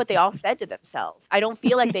 That's kind of what they all said to themselves. I don't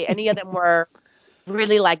feel like any of them were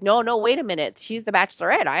really like, no, wait a minute. She's the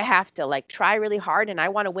Bachelorette. I have to like try really hard and I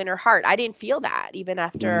want to win her heart. I didn't feel that even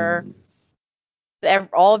after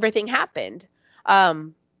everything happened.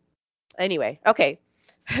 Anyway, okay.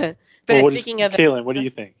 But speaking of Caitlin, what do you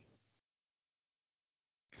think?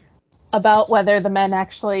 About whether the men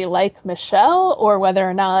actually like Michelle or whether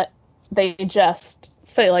or not they just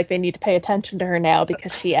feel like they need to pay attention to her now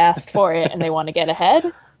because she asked for it and they want to get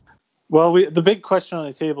ahead. Well, the big question on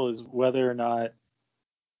the table is whether or not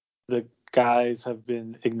the guys have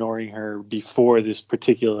been ignoring her before this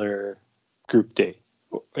particular group date.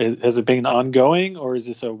 Has it been ongoing, or is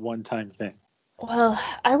this a one-time thing? Well,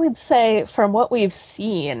 I would say from what we've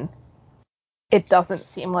seen, it doesn't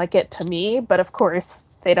seem like it to me, but of course,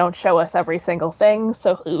 they don't show us every single thing,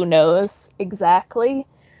 so who knows exactly.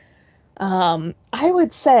 I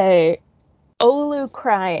would say Olu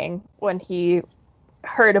crying when he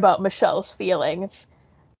heard about Michelle's feelings,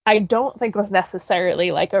 I don't think was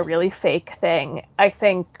necessarily like a really fake thing. I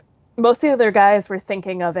think most of the other guys were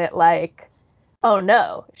thinking of it like, oh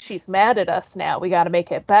no, she's mad at us now. We got to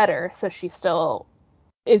make it better. So she still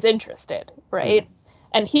is interested, right?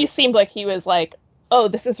 And he seemed like he was like, oh,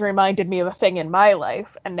 this has reminded me of a thing in my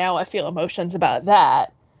life. And now I feel emotions about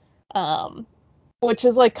that, which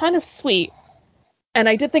is like kind of sweet. And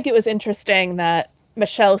I did think it was interesting that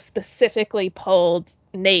Michelle specifically pulled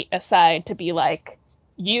Nate aside to be like,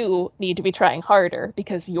 you need to be trying harder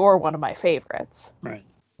because you're one of my favorites. Right.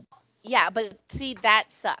 Yeah, but see, that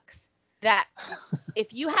sucks. That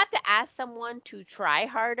if you have to ask someone to try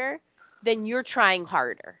harder, then you're trying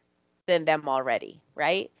harder than them already,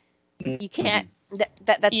 right? You can't.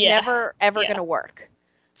 That's Yeah. never ever going to work.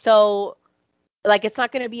 So, like, it's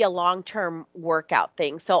not going to be a long-term workout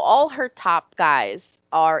thing. So all her top guys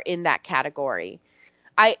are in that category.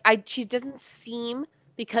 She doesn't seem,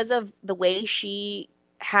 because of the way she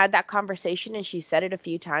had that conversation and she said it a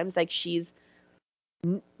few times, like she's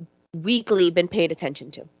weekly been paid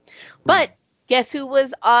attention to. But guess who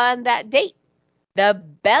was on that date? The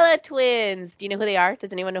Bella twins. Do you know who they are?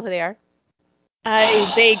 Does anyone know who they are?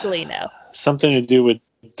 I vaguely know. Something to do with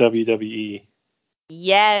WWE.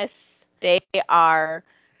 Yes, they are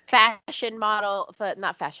not fashion models,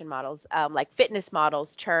 like fitness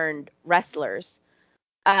models turned wrestlers,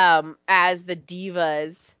 as the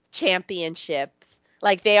Divas Championships.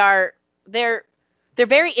 Like they're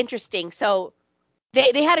very interesting. So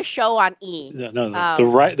they had a show on E. No.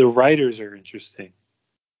 The writers are interesting.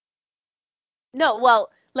 No, well,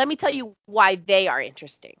 let me tell you why they are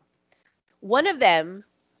interesting. One of them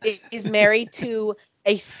is married to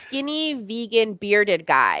a skinny vegan bearded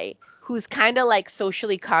guy who's kind of like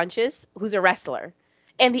socially conscious, who's a wrestler.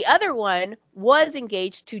 And the other one was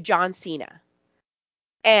engaged to John Cena.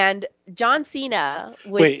 And John Cena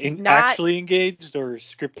would not actually engaged or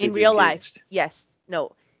scripted in real life. engaged? Yes.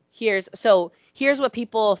 No. Here's what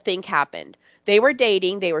people think happened. They were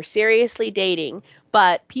dating, they were seriously dating,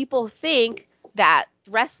 but people think that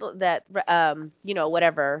whatever,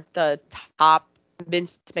 the top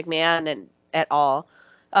Vince McMahon and et al.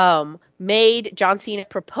 Made John Cena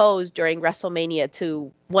propose during WrestleMania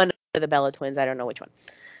to one of the Bella twins. I don't know which one.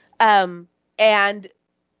 And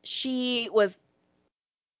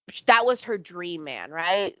that was her dream man,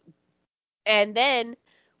 right? And then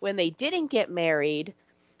when they didn't get married,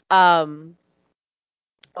 or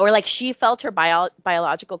like she felt her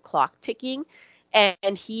biological clock ticking,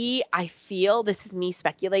 and he, I feel, this is me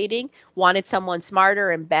speculating, wanted someone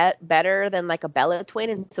smarter and better than like a Bella twin,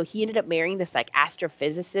 and so he ended up marrying this like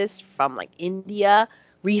astrophysicist from like India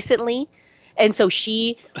recently. And so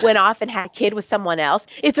she went off and had a kid with someone else.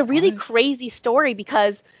 It's a really crazy story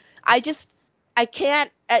because I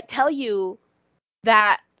can't tell you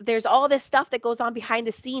that there's all this stuff that goes on behind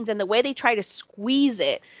the scenes, and the way they try to squeeze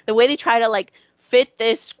it, the way they try to like fit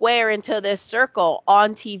this square into this circle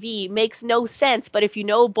on TV makes no sense. But if you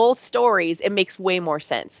know both stories, it makes way more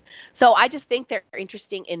sense. So I just think they're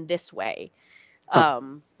interesting in this way.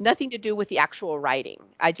 Nothing to do with the actual writing.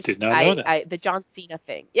 I just, Did not know that. the John Cena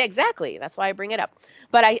thing. Yeah, exactly. That's why I bring it up.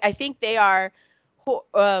 But I think they are,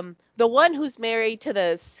 the one who's married to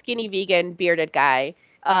the skinny vegan bearded guy.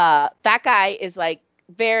 that guy is like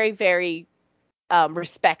very, very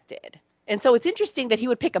respected. And so it's interesting that he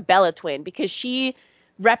would pick a Bella twin because they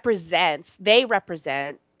represent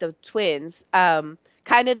the twins,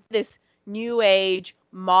 kind of this new age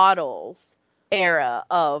models era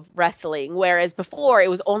of wrestling, whereas before it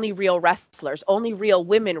was only real wrestlers, only real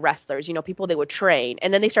women wrestlers, people they would train,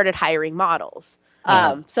 and then they started hiring models.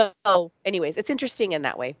 So anyways, it's interesting in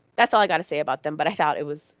that way. That's all I got to say about them, but I thought it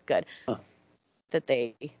was good that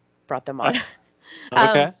they brought them on.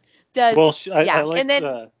 Okay. Well, I and liked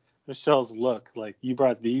then Michelle's look. Like, you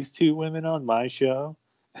brought these two women on my show.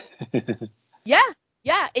 yeah,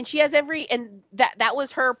 and she has and that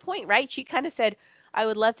was her point, right? She kind of said, I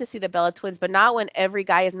would love to see the Bella twins, but not when every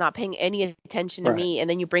guy is not paying any attention to me, and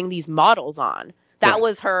then you bring these models on. That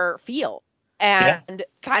was her feel, and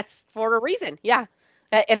that's for a reason. Yeah,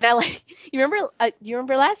 and I like. You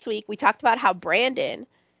remember last week we talked about how Brandon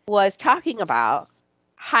was talking about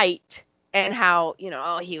height and how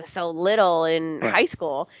he was so little in high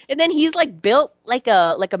school, and then he's like built like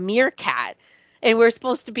a meerkat. And we're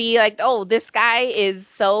supposed to be like, oh, this guy is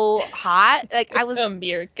so hot. Like, I was a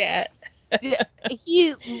meerkat.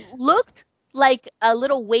 He looked like a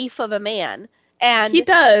little waif of a man. And he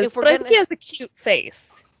does, if we're but I think he has a cute face.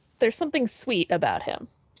 There's something sweet about him.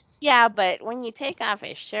 Yeah, but when you take off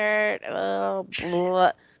his shirt,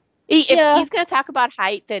 if he's gonna talk about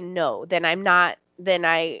height, then no, then I'm not.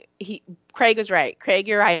 Craig is right. Craig,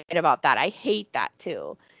 you're right about that. I hate that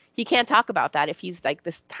too. He can't talk about that if he's like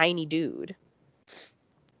this tiny dude.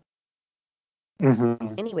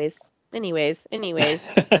 Mm-hmm. Anyways.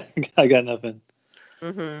 I got nothing.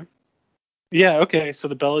 Mm-hmm. Yeah, okay, so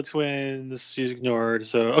the Bella twins, she's ignored.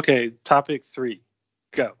 So, okay, topic 3.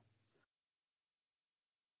 Go.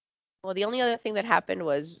 Well, the only other thing that happened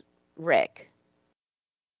was Rick.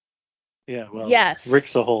 Yeah, well, yes.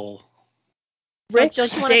 Rick's a hole. Don't you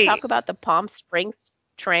want to talk about the Palm Springs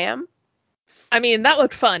tram? I mean, that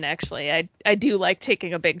looked fun, actually. I do like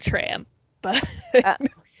taking a big tram, but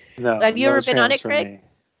no. Have you ever been on it, Craig?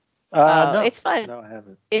 No, it's fun. No, I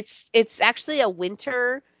haven't. It's actually a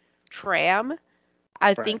winter tram.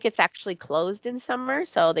 I think it's actually closed in summer,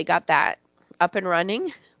 so they got that up and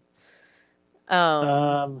running.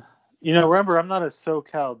 Remember, I'm not a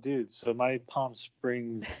SoCal dude, so my Palm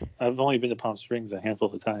Springs, I've only been to Palm Springs a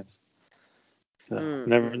handful of times. So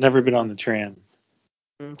never been on the tram.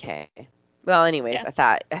 Okay. Well, anyways, I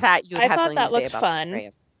thought you would have something to say about fun. the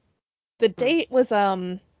tram. The date was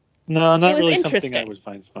no, not really something I would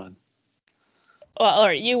find fun. Well,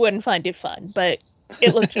 or you wouldn't find it fun, but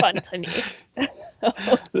it looked fun to me.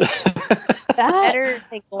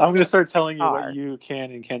 I'm going to start telling you what you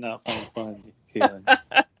can and cannot find fun, Caitlin.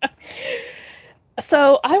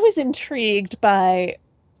 So I was intrigued by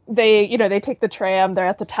they take the tram, they're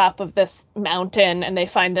at the top of this mountain, and they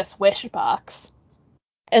find this wish box.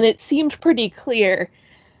 And it seemed pretty clear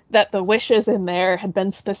that the wishes in there had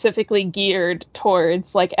been specifically geared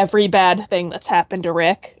towards like every bad thing that's happened to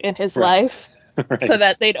Rick in his life. Right. So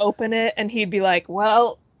that they'd open it and he'd be like,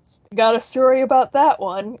 well, got a story about that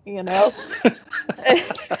one, And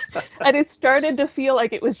it started to feel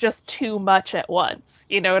like it was just too much at once.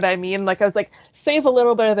 You know what I mean? Like, I was like, save a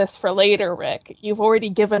little bit of this for later, Rick. You've already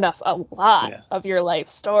given us a lot of your life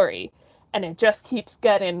story. And it just keeps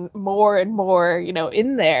getting more and more,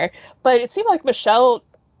 in there. But it seemed like Michelle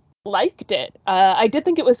liked it. I did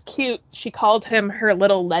think it was cute. She called him her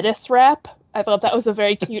little lettuce wrap. I thought that was a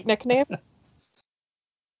very cute nickname.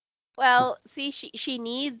 Well, see, she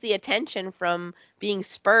needs the attention from being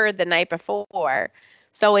spurred the night before.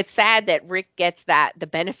 So it's sad that Rick gets the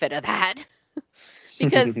benefit of that.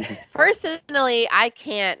 Because personally, I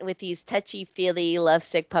can't with these touchy-feely,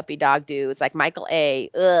 lovesick puppy dog dudes like Michael A.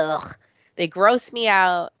 Ugh. They gross me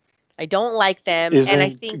out. I don't like them. Isn't and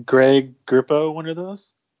I think Greg Grippo one of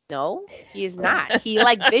those? No, he is not. He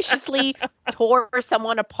viciously tore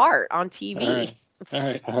someone apart on TV. All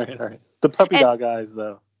right. The puppy dog eyes,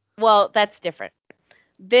 though. Well, that's different.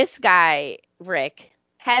 This guy, Rick,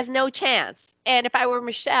 has no chance. And if I were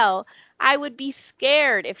Michelle, I would be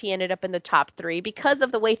scared if he ended up in the top 3 because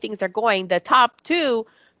of the way things are going. The top 2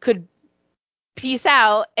 could peace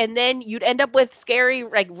out, and then you'd end up with scary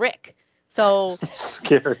Rick. So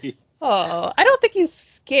scary. Oh, I don't think he's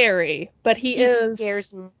scary, but he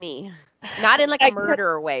scares me. Not in a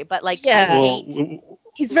murderer way, but I hate.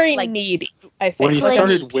 He's very needy. I think when he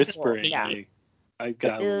started whispering, I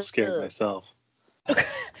got a little scared myself.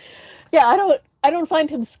 Yeah, I don't find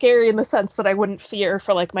him scary in the sense that I wouldn't fear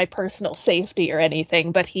for my personal safety or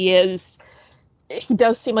anything, but he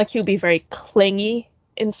does seem like he would be very clingy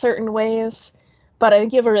in certain ways. But I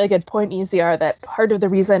think you have a really good point, EZR, that part of the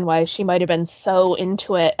reason why she might have been so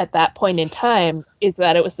into it at that point in time is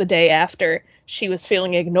that it was the day after she was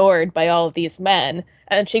feeling ignored by all of these men,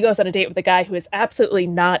 and she goes on a date with a guy who is absolutely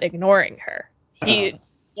not ignoring her. He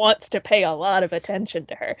wants to pay a lot of attention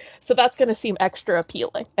to her. So that's going to seem extra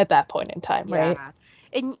appealing at that point in time, right? Yeah.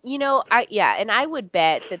 And and I would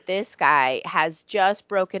bet that this guy has just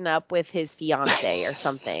broken up with his fiance or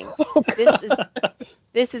something.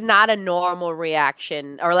 This is not a normal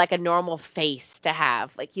reaction or like a normal face to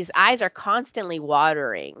have. Like his eyes are constantly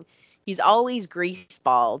watering. He's always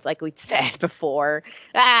greaseballed, like we said before.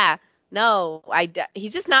 Ah, no,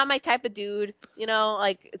 he's just not my type of dude.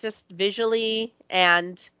 Like just visually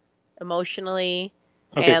and emotionally.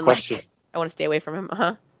 Okay, And like, question. I want to stay away from him.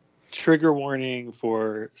 Uh-huh. Trigger warning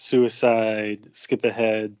for suicide. Skip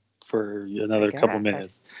ahead for another couple God.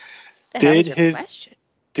 minutes. What the hell is Did your his question?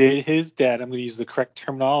 did his dad? I'm going to use the correct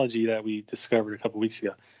terminology that we discovered a couple weeks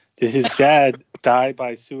ago. Did his dad die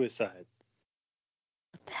by suicide?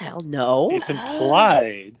 What the hell? No. It's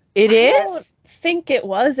implied. It I don't is? think it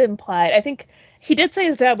was implied. I think he did say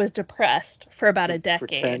his dad was depressed for about a For 10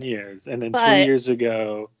 decade, years, and then 3 but years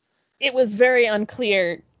ago. it was very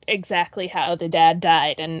unclear exactly how the dad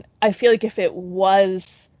died. And I feel like if it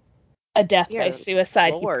was a death by Dear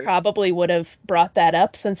suicide, he Lord. probably would have brought that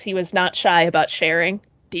up since he was not shy about sharing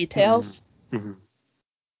details. Mhm.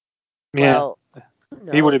 Yeah, Well,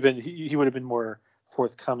 who he would have knows? been. He would have been more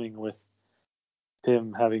forthcoming with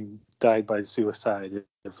him having died by suicide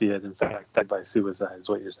if he had in fact died by suicide. Is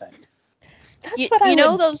what you're saying? That's what I You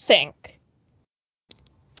know would those think.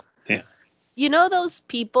 Yeah. you know those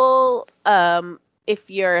people, if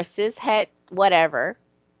you're a cishet whatever,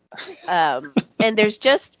 and there's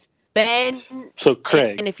just men, So and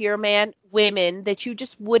Craig, if you're a man, women that you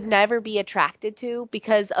just would never be attracted to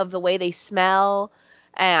because of the way they smell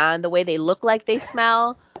and the way they look like they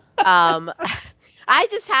smell. Um, I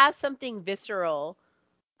just have something visceral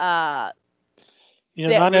uh,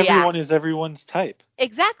 that not everyone is reacts. everyone's type,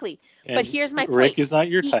 Exactly. But and here's my Rick point. is not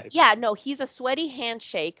your type. Yeah, no, he's a sweaty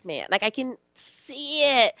handshake man. Like I can see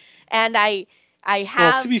it, and I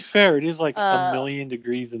Well, to have be fair, it is like a uh million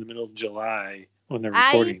degrees in the middle of July when they're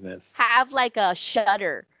I recording this. have like a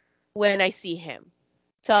shudder when I see him.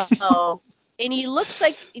 So, and he looks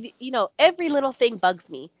like, every little thing bugs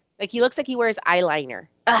me. Like he looks like he wears eyeliner.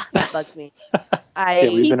 Ugh, that bugs me. Yeah,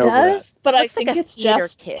 we've He been over that. does, but I Looks like think a it's theater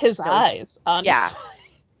just kid. his No, eyes, yeah,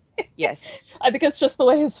 honestly. yes. I think it's just the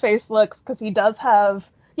way his face looks because he does have.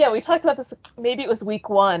 Yeah, we talked about this. Maybe it was week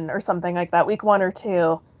 1 or something like that, week 1 or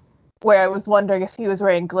 2, where I was wondering if he was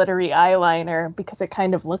wearing glittery eyeliner because it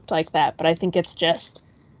kind of looked like that. But I think it's just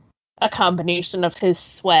a combination of his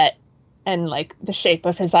sweat and like the shape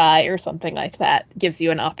of his eye or something like that gives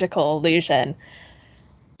you an optical illusion.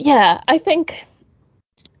 Yeah, I think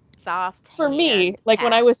Soft for me, hand like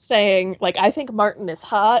when I cat. was saying, like I think Martin is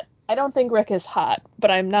hot. I don't think Rick is hot,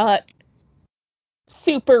 but I'm not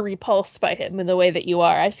super repulsed by him in the way that you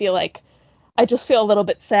are. I feel like I just feel a little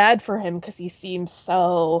bit sad for him because he seems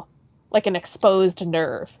so like an exposed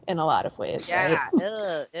nerve in a lot of ways, Yeah.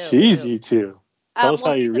 right? Ew, ew, Jeez, ew. you two. Tell us how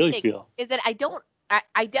Well, you here's the really thing: feel. is that I don't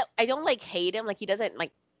like hate him. Like he doesn't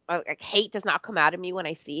like hate does not come out of me when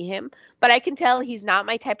I see him. But I can tell he's not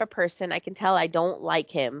my type of person. I can tell I don't like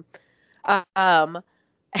him. Um,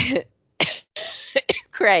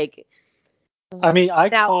 Craig. I mean,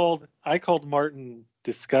 Now, I called Martin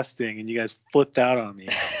disgusting, and you guys flipped out on me.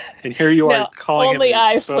 And here you are No, calling him an only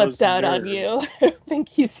I flipped exposed out on nerd. you. I think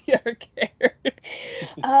he's your character.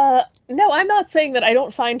 No, I'm not saying that I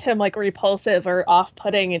don't find him like repulsive or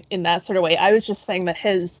off-putting in that sort of way. I was just saying that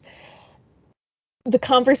the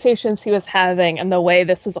conversations he was having and the way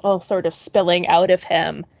this was all sort of spilling out of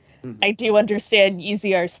him, Mhm. I do understand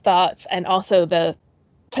EZR's thoughts and also the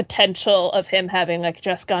potential of him having like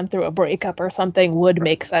just gone through a breakup or something would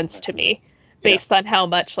make sense to me Yeah. based on how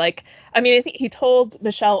much like I mean I think he told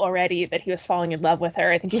Michelle already that he was falling in love with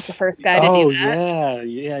her. I think he's the first guy to do Oh that.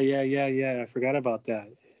 yeah. I forgot about that.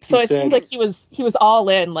 He So it seemed said, like he was all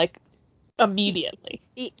in like immediately.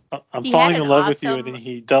 he "I'm he had falling an in love with you," and then awesome.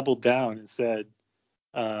 he doubled down and said,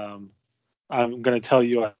 um, "I'm going to tell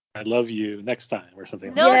you I love you next time," or something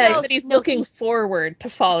like No, Yeah, that, he no, right? said he's no. looking forward to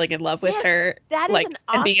falling in love with Yes, her that is an like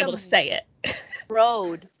and being able to awesome say it.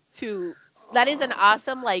 road to. That is an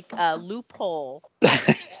awesome loophole.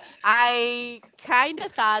 I kind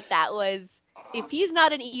of thought that was, if he's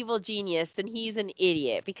not an evil genius, then he's an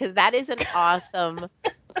idiot because that is an awesome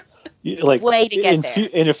Like way to get there.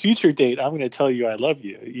 in a future date, I'm going to tell you I love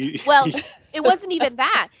you. Well, it wasn't even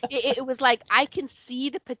that. It was like I can see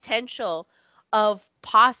the potential of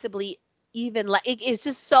possibly even it's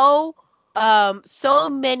just so so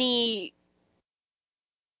many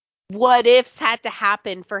what ifs had to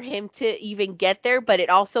happen for him to even get there, but it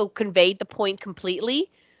also conveyed the point completely.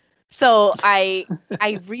 So I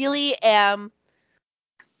really am.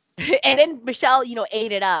 And then Michelle,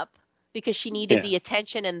 ate it up because she needed Yeah. the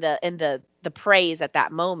attention and the praise at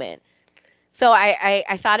that moment. So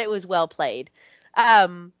I thought it was well played.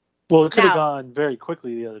 Well, it could have Now, gone very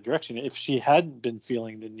quickly the other direction if she hadn't been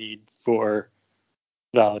feeling the need for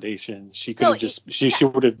validation. She could no, have just she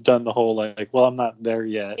would have done the whole like, well, I'm not there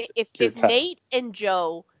yet. You're if cut. Nate and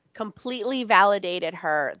Joe completely validated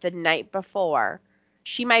her the night before,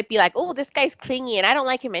 she might be like, "Oh, this guy's clingy, and I don't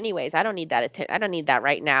like him anyways. I don't need that I don't need that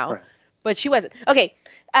right now." Right. But she wasn't. Okay.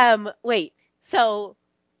 Wait. So,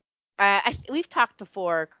 we've talked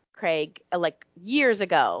before, Craig, like years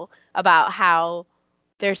ago, about how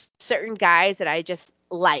there's certain guys that I just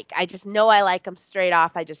like. I just know I like them straight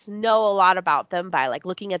off. I just know a lot about them by like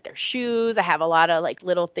looking at their shoes. I have a lot of like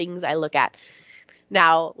little things I look at.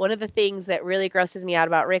 Now, one of the things that really grosses me out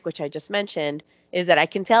about Rick, which I just mentioned, is that I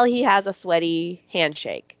can tell he has a sweaty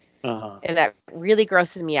handshake. Uh-huh. And that really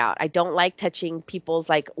grosses me out. I don't like touching people's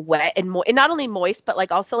like wet and and not only moist, but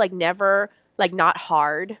like also like never like not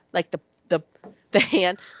hard. Like the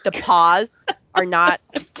hand, the paws are not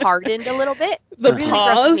hardened a little bit. The Really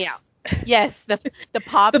grosses me paws, out. Yes, the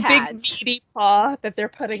paw the big pads. meaty paw that they're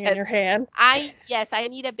putting in Yes, your hand. I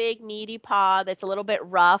need a big meaty paw that's a little bit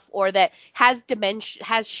rough or that has dimension,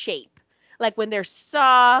 has shape. Like when they're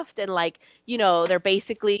soft and like, they're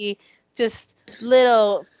basically just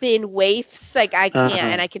little thin waifs. Like I can't, Uh-huh.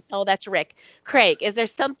 and I can tell that's Rick. Craig, is there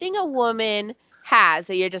something a woman has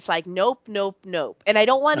that you're just like, nope, nope, nope. And I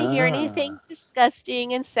don't want to hear anything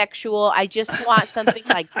disgusting and sexual. I just want something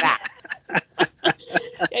like that.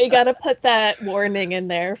 Yeah, you gotta put that warning in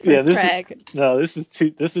there for Yeah, this is Craig. no, this is too.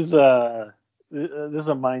 This is a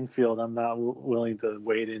minefield. I'm not willing to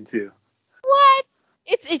wade into. What?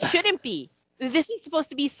 It shouldn't be. This is supposed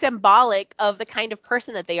to be symbolic of the kind of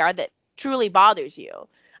person that they are that truly bothers you.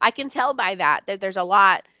 I can tell by that there's a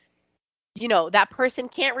lot, that person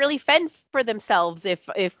can't really fend for themselves if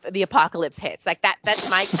the apocalypse hits. Like that's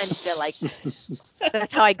my kind of like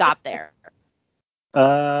that's how I got there.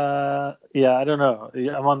 Yeah, I don't know.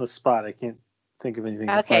 Yeah, I'm on the spot. I can't think of anything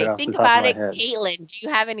right Okay, off the think top of about my it. head. Caitlin, do you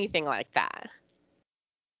have anything like that?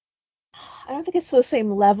 I don't think it's the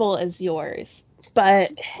same level as yours,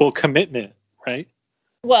 but Well, commitment, right?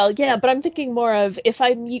 well, yeah, but I'm thinking more of if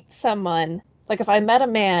I meet someone, like if I met a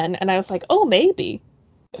man and I was like, oh, maybe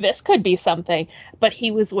this could be something, but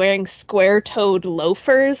he was wearing square-toed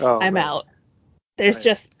loafers, Oh, I'm right, out. There's right.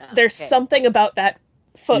 just there's Okay. something about that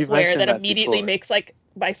You've footwear mentioned that that immediately before. makes like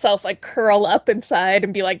myself like curl up inside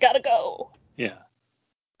and be like, gotta go. Yeah.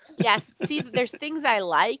 Yes. See, there's things I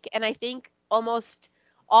like, and I think almost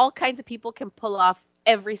all kinds of people can pull off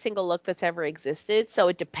every single look that's ever existed. So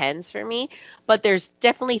it depends for me. But there's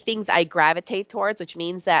definitely things I gravitate towards, which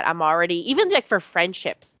means that I'm already, even like for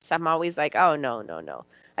friendships, I'm always like, oh, no, no, no.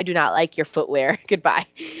 I do not like your footwear. Goodbye.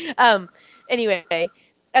 Um, anyway,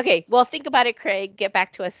 okay. Well, think about it, Craig. Get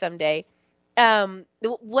back to us someday. One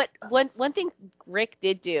thing Rick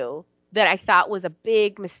did do that I thought was a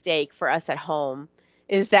big mistake for us at home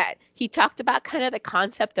is that he talked about kind of the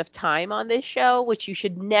concept of time on this show, which you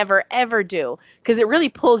should never ever do because it really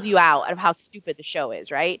pulls you out of how stupid the show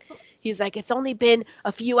is, right? He's like, it's only been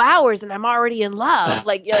a few hours and I'm already in love.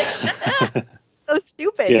 Like you're like, so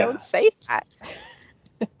stupid. Yeah. Don't say that.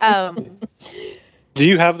 Um, Do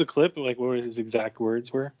you have the clip? Like, what his exact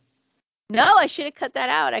words were? no, I should have cut that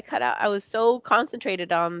out. I was so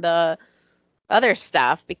concentrated on the other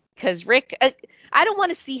stuff because Rick, I don't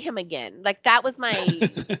want to see him again. Like that was my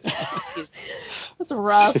excuse. That's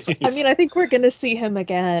rough. I Jeez. mean, I think we're gonna see him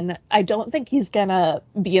again. I don't think he's gonna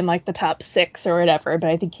be in like the top 6 or whatever, but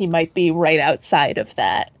I think he might be right outside of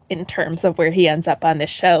that in terms of where he ends up on this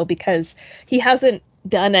show because he hasn't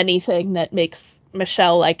done anything that makes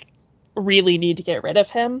Michelle like really need to get rid of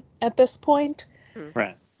him at this point. Hmm.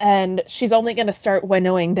 Right. And she's only gonna start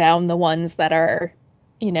winnowing down the ones that are,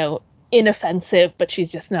 you know, inoffensive, but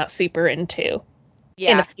she's just not super into in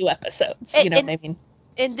a Yeah, few episodes. and, You know what and I mean?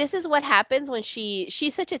 and this is what happens when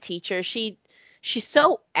she's such a teacher. She's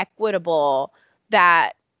so equitable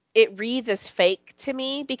that it reads as fake to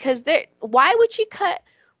me because there why would she cut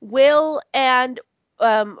Will and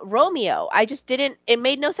Romeo? I just didn't it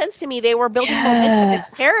made no sense to me. They were building momentum Yeah. as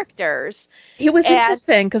characters It was and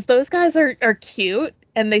interesting because those guys are cute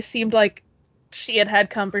and they seemed like she had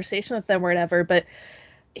conversation with them or whatever. But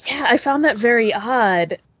yeah, I found that very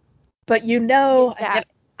odd. But yeah,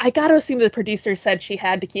 I gotta assume the producer said she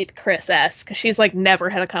had to keep Chris S because she's like never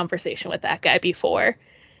had a conversation with that guy before.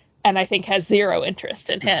 and I think has zero interest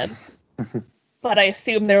in him. But I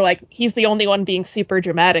assume they're like, he's the only one being super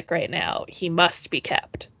dramatic right now. He must be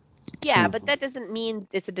kept. Yeah, but that doesn't mean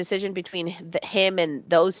it's a decision between him and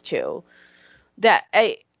those two. That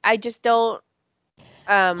I just don't.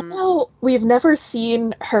 No, we've never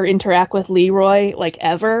seen her interact with Leroy, like,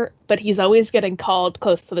 ever, but he's always getting called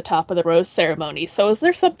close to the top of the rose ceremony. So is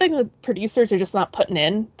there something the producers are just not putting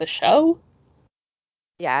in the show?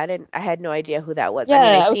 Yeah, I had no idea who that was. Yeah, I mean,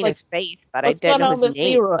 I I'd was seen like, his face, but I what's didn't going know on his with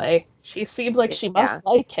name. Leroy? She seems like she must Yeah.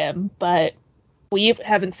 like him, but we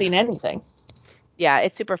haven't seen anything. Yeah,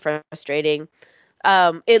 it's super frustrating.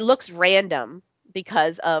 It looks random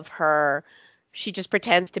because of her. She just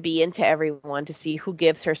pretends to be into everyone to see who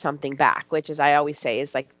gives her something back, which, as I always say,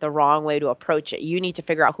 is like the wrong way to approach it. You need to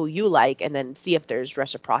figure out who you like and then see if there's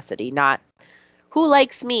reciprocity, not who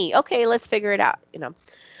likes me. Okay, let's figure it out, you know.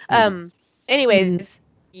 Anyways,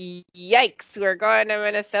 yikes, we're going to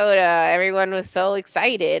Minnesota. Everyone was so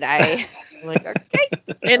excited. I'm like, okay.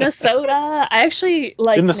 Minnesota. I actually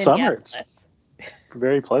like In the summer, Minneapolis. it's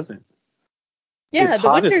very pleasant. Yeah, It's the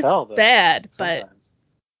hot as winter's hell, though, bad, sometimes. but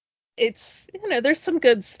it's, there's some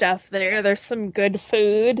good stuff there. There's some good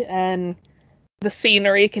food, and the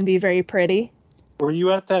scenery can be very pretty. Were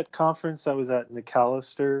you at that conference that was at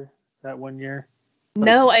McAllister that one year?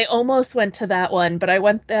 No, I almost went to that one, but I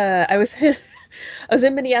went. I was I was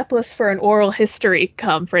in Minneapolis for an oral history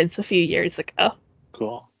conference a few years ago,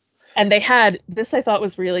 Cool. and they had this. I thought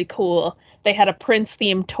was really cool. They had a Prince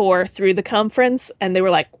themed tour through the conference, and they were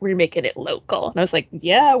like, "We're making it local," and I was like,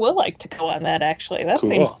 "Yeah, we'll like to go on that. Actually, that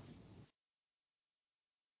seems." Cool.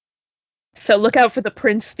 So look out for the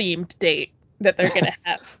Prince themed date that they're gonna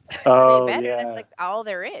have. Oh, They better. yeah. That's like all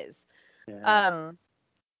there is. Yeah.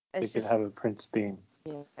 They It's could just have a Prince theme.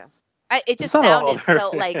 yeah. It It's just not all sounded there so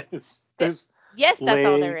like is. There's yes, that's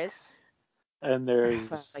all there is. lakes, and Oh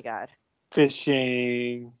there's my god.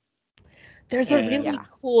 fishing. There's a And really Yeah.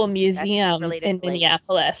 cool That's museum related in to lake.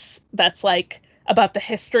 Minneapolis that's like about the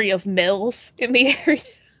history of mills in the area.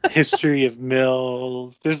 history of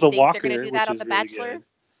mills. There's You the think they're gonna Walker, do that which on is The really Bachelor? good.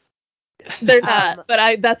 They're not,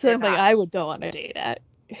 but that's They're something not. I would go on a date at.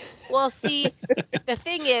 Well, see, the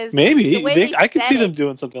thing is, the Maybe way they I could said see them it,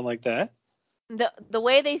 doing something like that. the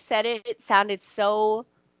way they said it, it sounded so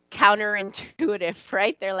counterintuitive,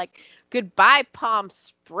 right? They're like, "Goodbye, Palm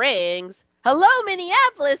Springs. Hello,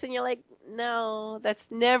 Minneapolis," and you're like, "No, that's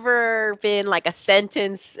never been like a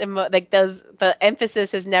sentence. Like those, the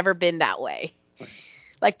emphasis has never been that way."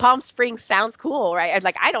 Like Palm Springs sounds cool, right? I was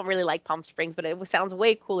like, I don't really like Palm Springs, but it sounds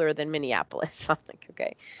way cooler than Minneapolis. So I'm like,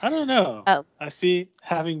 okay. I don't know. Oh. I see.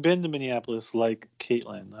 Having been to Minneapolis, like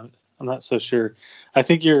Caitlin, I'm not so sure. I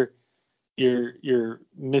think you're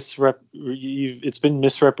it's been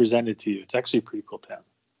misrepresented to you. It's actually a pretty cool town.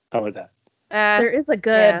 How about that? There is a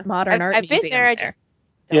good Yeah. modern art I've been museum there. I there. just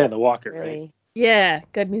Yeah, don't the Walker, really, right? Yeah,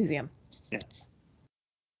 good museum. Yeah.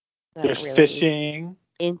 not There's really fishing.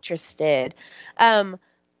 interested.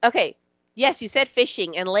 Okay. Yes, you said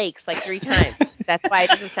fishing and lakes like 3 times. That's why it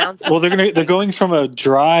doesn't sound so. Well, they're going from a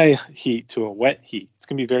dry heat to a wet heat. It's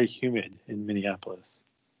gonna be very humid in Minneapolis.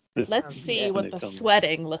 Let's see when what they the film it.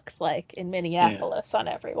 sweating looks like in Minneapolis on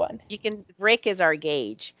everyone. You can Rick is our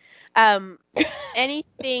gauge.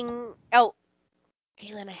 Anything? Oh,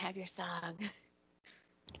 Caitlin, I have your song.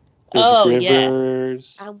 There's Oh, yeah.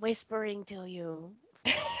 rivers. I'm whispering to you.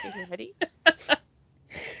 Okay, you ready?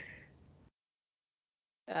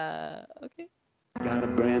 Okay. Got a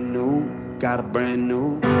brand new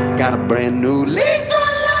lease on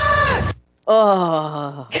life.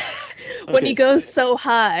 Oh, When he Okay. goes so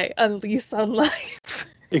high on Lease on Life.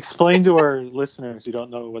 Explain to our listeners who don't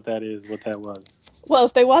know what that is, what that was. Well,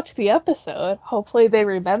 if they watch the episode, hopefully they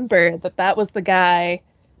remember that that was the guy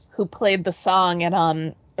who played the song and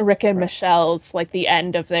on Rick and Michelle's, like, the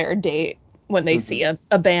end of their date when they see a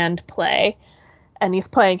band play. And he's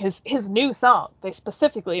playing his new song. They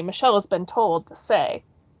specifically, Michelle has been told to say,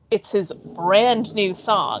 it's his brand new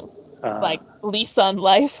song. Like, Lease on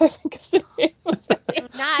Life, I think is the name of it. do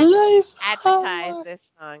not Lights advertise on. this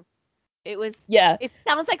song. It was. Yeah, It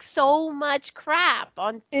sounds like so much crap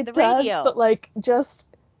on it the does, radio. but, like, just,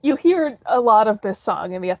 you hear a lot of this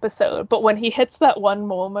song in the episode, but when he hits that one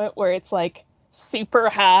moment where it's, like, super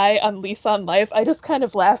high on Lease on Life, I just kind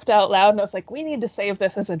of laughed out loud, and I was like, we need to save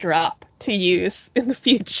this as a drop to use in the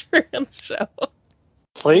future in the show.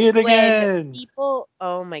 Play it When again. people,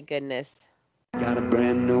 oh my goodness. Got a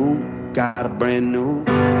brand new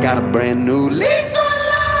lease on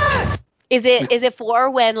life. Is it for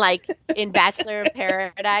when, like, in Bachelor in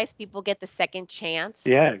Paradise people get the second chance?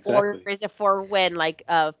 Yeah, Or exactly. is it for when, like,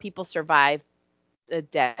 people survive the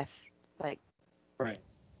death? Like, Right.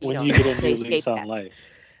 when you get a they new escape lease on that. life.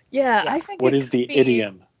 Yeah, Yeah. I think What it is could the be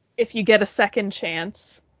idiom? if you get a second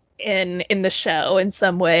chance in the show in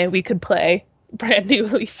some way, we could play Brand New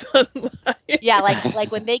Lease on Life. Yeah,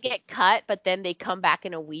 like when they get cut, but then they come back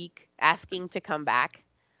in a week asking to come back.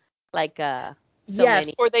 Like so Yes,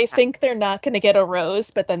 many. or they think they're not going to get a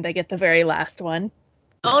rose, but then they get the very last one.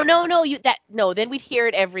 Oh no, no, then we'd hear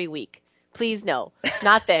it every week. Please no.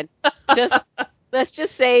 Not then. Just let's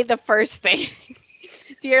just say the first thing.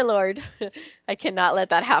 Dear Lord, I cannot let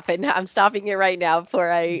that happen. I'm stopping it right now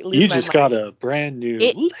before I lose You my just mind. got a brand new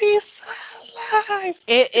It lease on life.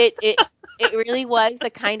 it really was the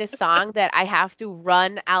kind of song that I have to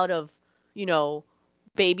run out of,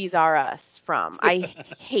 Babies R Us from. I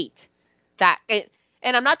hate that.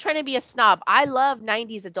 And I'm not trying to be a snob. I love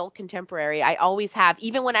 90s adult contemporary. I always have.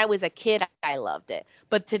 Even when I was a kid, I loved it.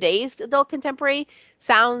 But today's adult contemporary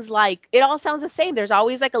it all sounds the same. There's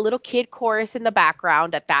always like a little kid chorus in the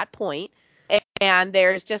background at that point. And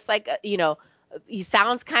there's just like, he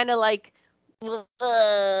sounds kind of like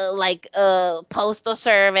postal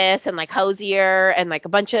service and like Hosier and like a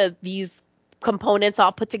bunch of these components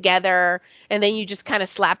all put together, and then you just kind of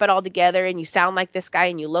slap it all together and you sound like this guy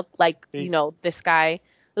and you look like this guy.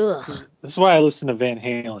 Ugh. This is why I listen to Van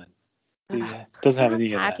Halen. It doesn't have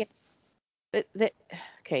any of I that.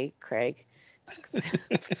 Okay, Craig.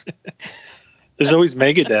 There's always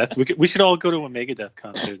Megadeth. We should all go to a Megadeth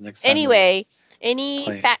concert next time. Anyway,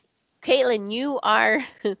 Caitlin, you are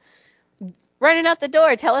running out the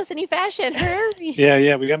door. Tell us any fashion. Hurry.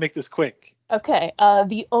 Yeah, we gotta make this quick. Okay,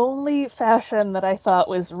 the only fashion that I thought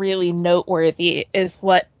was really noteworthy is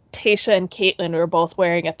what Tasha and Caitlin were both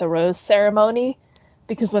wearing at the rose ceremony.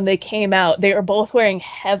 Because when they came out, they were both wearing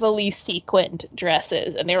heavily sequined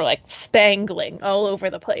dresses, and they were like spangling all over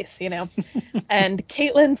the place, And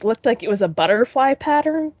Caitlin's looked like it was a butterfly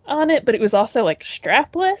pattern on it, but it was also like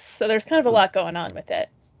strapless, so there's kind of a lot going on with it.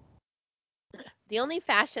 The only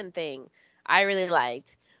fashion thing I really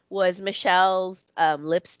liked was Michelle's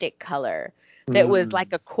lipstick color that was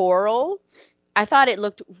like a coral. I thought it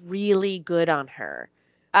looked really good on her.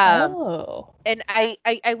 Oh. And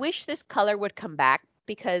I wish this color would come back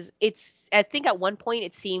because I think at one point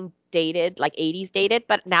it seemed dated, like 80s dated,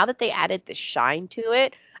 but now that they added the shine to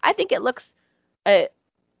it, I think it looks uh,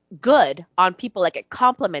 good on people. Like it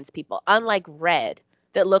complements people, unlike red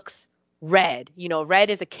that looks red. Red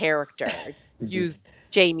is a character. Use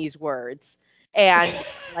Jamie's words. And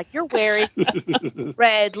like you're wearing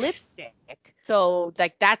red lipstick. So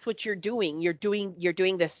like that's what you're doing. You're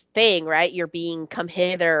doing this thing, right? You're being come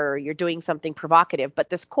hither, you're doing something provocative. But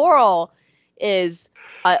this coral is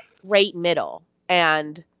a right middle.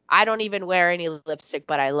 And I don't even wear any lipstick,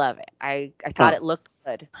 but I love it. I thought it looked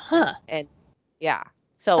good. Huh. And yeah.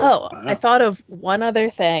 So Oh, I thought of one other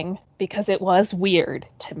thing because it was weird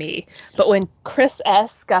to me. But when Chris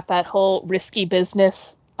S. got that whole risky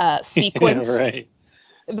business sequence, right.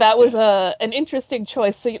 that was an interesting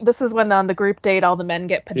choice. So this is when on the group date all the men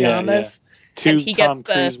get pajamas. And Two he Tom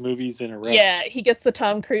gets Cruise movies in a row. Yeah, he gets the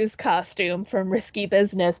Tom Cruise costume from Risky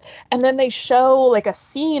Business. And then they show like a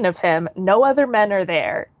scene of him. No other men are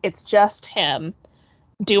there. It's just him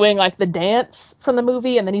doing like the dance from the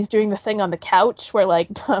movie, and then he's doing the thing on the couch where like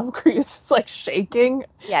Tom Cruise is like shaking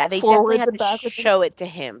yeah, they definitely forwards had and to backwards. show it to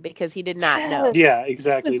him because he did not know. Yeah, It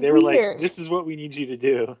exactly. was They were like, weird. "This is what we need you to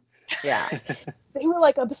do." Yeah. They were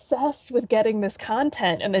like obsessed with getting this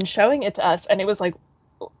content and then showing it to us, and it was like,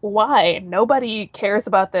 why? Nobody cares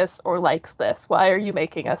about this or likes this. Why are you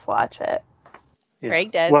making us watch it? Yeah.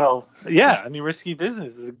 Craig does. Well, yeah. I mean, Risky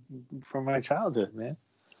Business is from my childhood, man.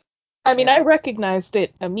 I mean, I recognized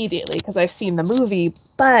it immediately because I've seen the movie,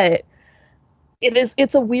 but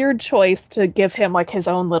it's a weird choice to give him like his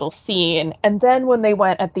own little scene. And then when they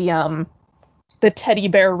went at the teddy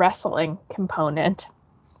bear wrestling component,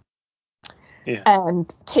 and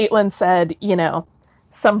Caitlin said,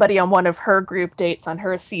 somebody on one of her group dates on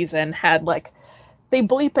her season had like they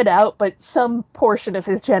bleep it out, but some portion of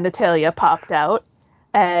his genitalia popped out.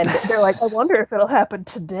 And they're like, I wonder if it'll happen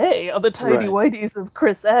today on the Tidy Whities of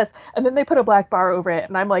Chris S. And then they put a black bar over it.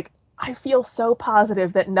 And I'm like, I feel so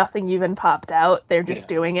positive that nothing even popped out. They're just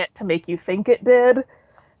doing it to make you think it did.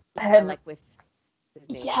 And like with his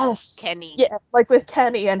name, yes, Kenny. yeah, like with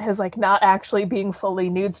Kenny and his like not actually being fully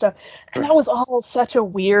nude stuff. And that was all such a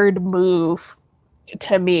weird move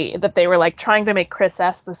to me that they were like trying to make Chris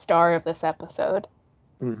S the star of this episode.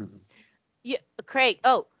 Mm-hmm. Yeah, Craig.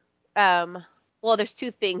 Oh, well, there's two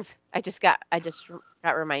things I just got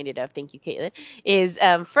reminded of. Thank you, Caitlin. Is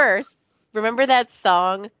first, remember that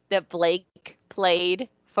song that Blake played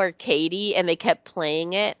for Katie, and they kept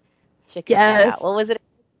playing it. Check that out. Yes. What was it?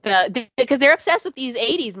 because they're obsessed with these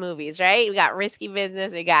 80s movies, right? We got Risky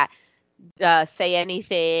Business, we got Say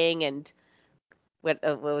Anything, and what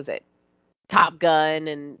was it? Top Gun,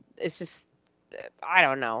 and it's just I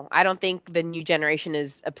don't know. I don't think the new generation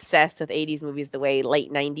is obsessed with 80s movies the way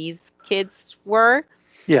late 90s kids were.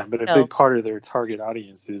 Yeah, but a So big part of their target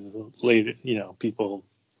audience is late, people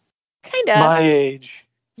kind of my age.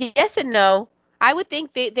 yes and no. I would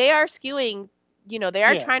think they are skewing. They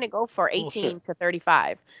are Yeah. trying to go for 18 Well, sure. to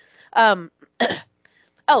 35. Um,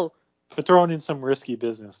 oh, But throwing in some Risky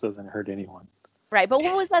Business doesn't hurt anyone. right. But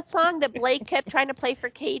what was that song that Blake kept trying to play for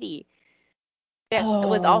Katie? It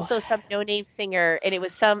was Oh. also some no-name singer, and it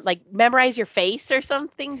was some like Memorize Your Face or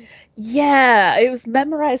something. Yeah, it was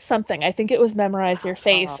Memorize Something. I think it was Memorize Your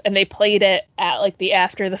Face, and they played it at like the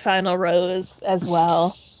After the Final Rose as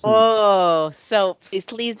well. Oh, so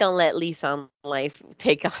please don't let Lisa on Life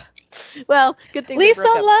take off. Well, good thing they Lisa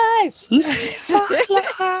broke up. Live! Lisa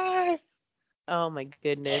Live! Oh my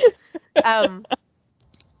goodness. Um.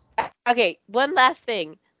 Okay, one last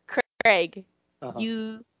thing, Craig.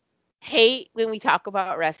 You hate when we talk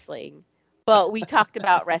about wrestling, but we talked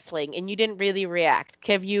about wrestling and you didn't really react.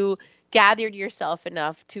 Have you gathered yourself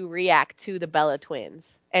enough to react to the Bella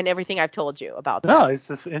twins and everything I've told you about them? No, it's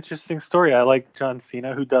an interesting story. I like John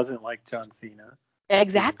Cena. Who doesn't like John Cena?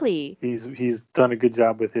 Exactly. He's done a good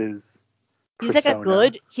job with his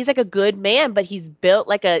persona. He's like a good man, but he's built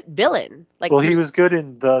like a villain. Like Well, he was good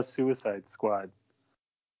in The Suicide Squad.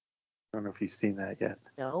 I don't know if you've seen that yet.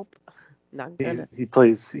 Nope. Not gonna.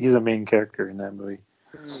 He's a main character in that movie.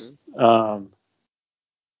 Mm.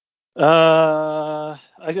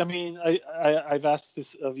 I've asked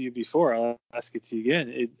this of you before. I'll ask it to you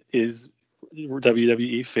again. Is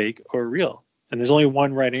WWE fake or real? And there's only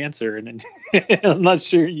one right answer, and I'm not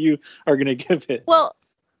sure you are going to give it. Well,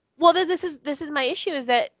 then this is my issue is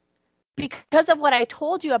that because of what I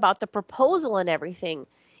told you about the proposal and everything,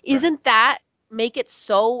 isn't that make it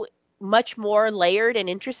so much more layered and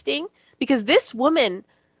interesting? Because this woman,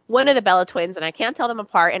 one of the Bella twins, and I can't tell them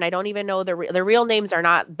apart, and I don't even know their real names are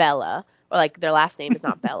not Bella, or like their last name is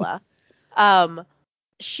not Bella.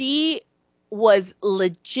 She was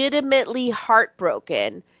legitimately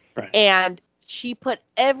heartbroken, and she put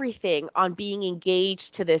everything on being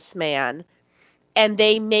engaged to this man, and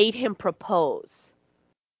they made him propose.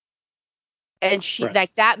 And she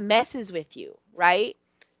like that messes with you, right?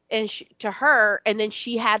 And to her, and then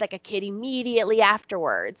she had like a kid immediately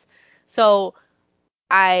afterwards. So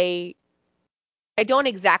I don't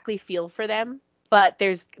exactly feel for them, but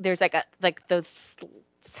there's like the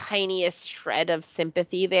tiniest shred of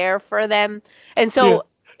sympathy there for them. And so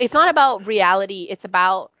it's not about reality, it's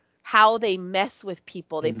about how they mess with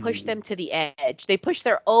people. They push them to the edge. They push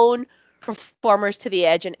their own performers to the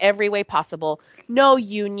edge in every way possible. No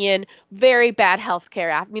union, very bad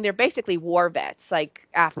healthcare. I mean, they're basically war vets, like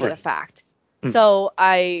after the fact. So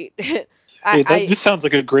this sounds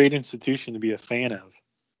like a great institution to be a fan of.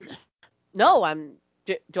 No,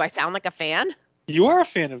 do I sound like a fan? You are a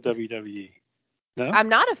fan of WWE. No? I'm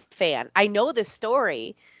not a fan. I know the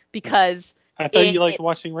story because I thought you liked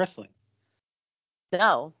watching wrestling.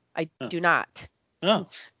 No, I do not. No.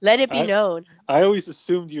 Let it be known. I always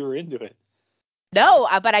assumed you were into it. No,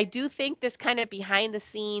 but I do think this kind of behind the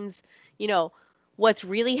scenes, what's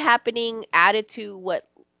really happening added to what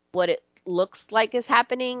it looks like is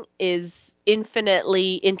happening is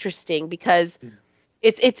infinitely interesting because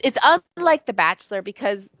it's unlike The Bachelor,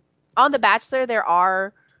 because on The Bachelor there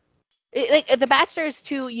are like The Bachelor is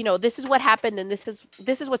too, this is what happened and this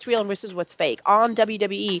is what's real and this is what's fake. On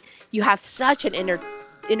WWE, you have such an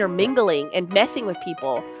intermingling and messing with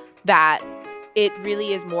people that it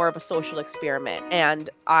really is more of a social experiment, and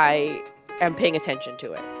I am paying attention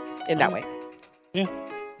to it in that way. Yeah,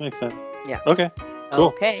 makes sense. Yeah. Okay. Cool.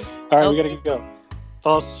 Okay. All right, we gotta go.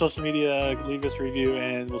 Follow us on social media, leave us a review,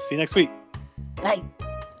 and we'll see you next week. Bye.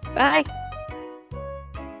 Bye.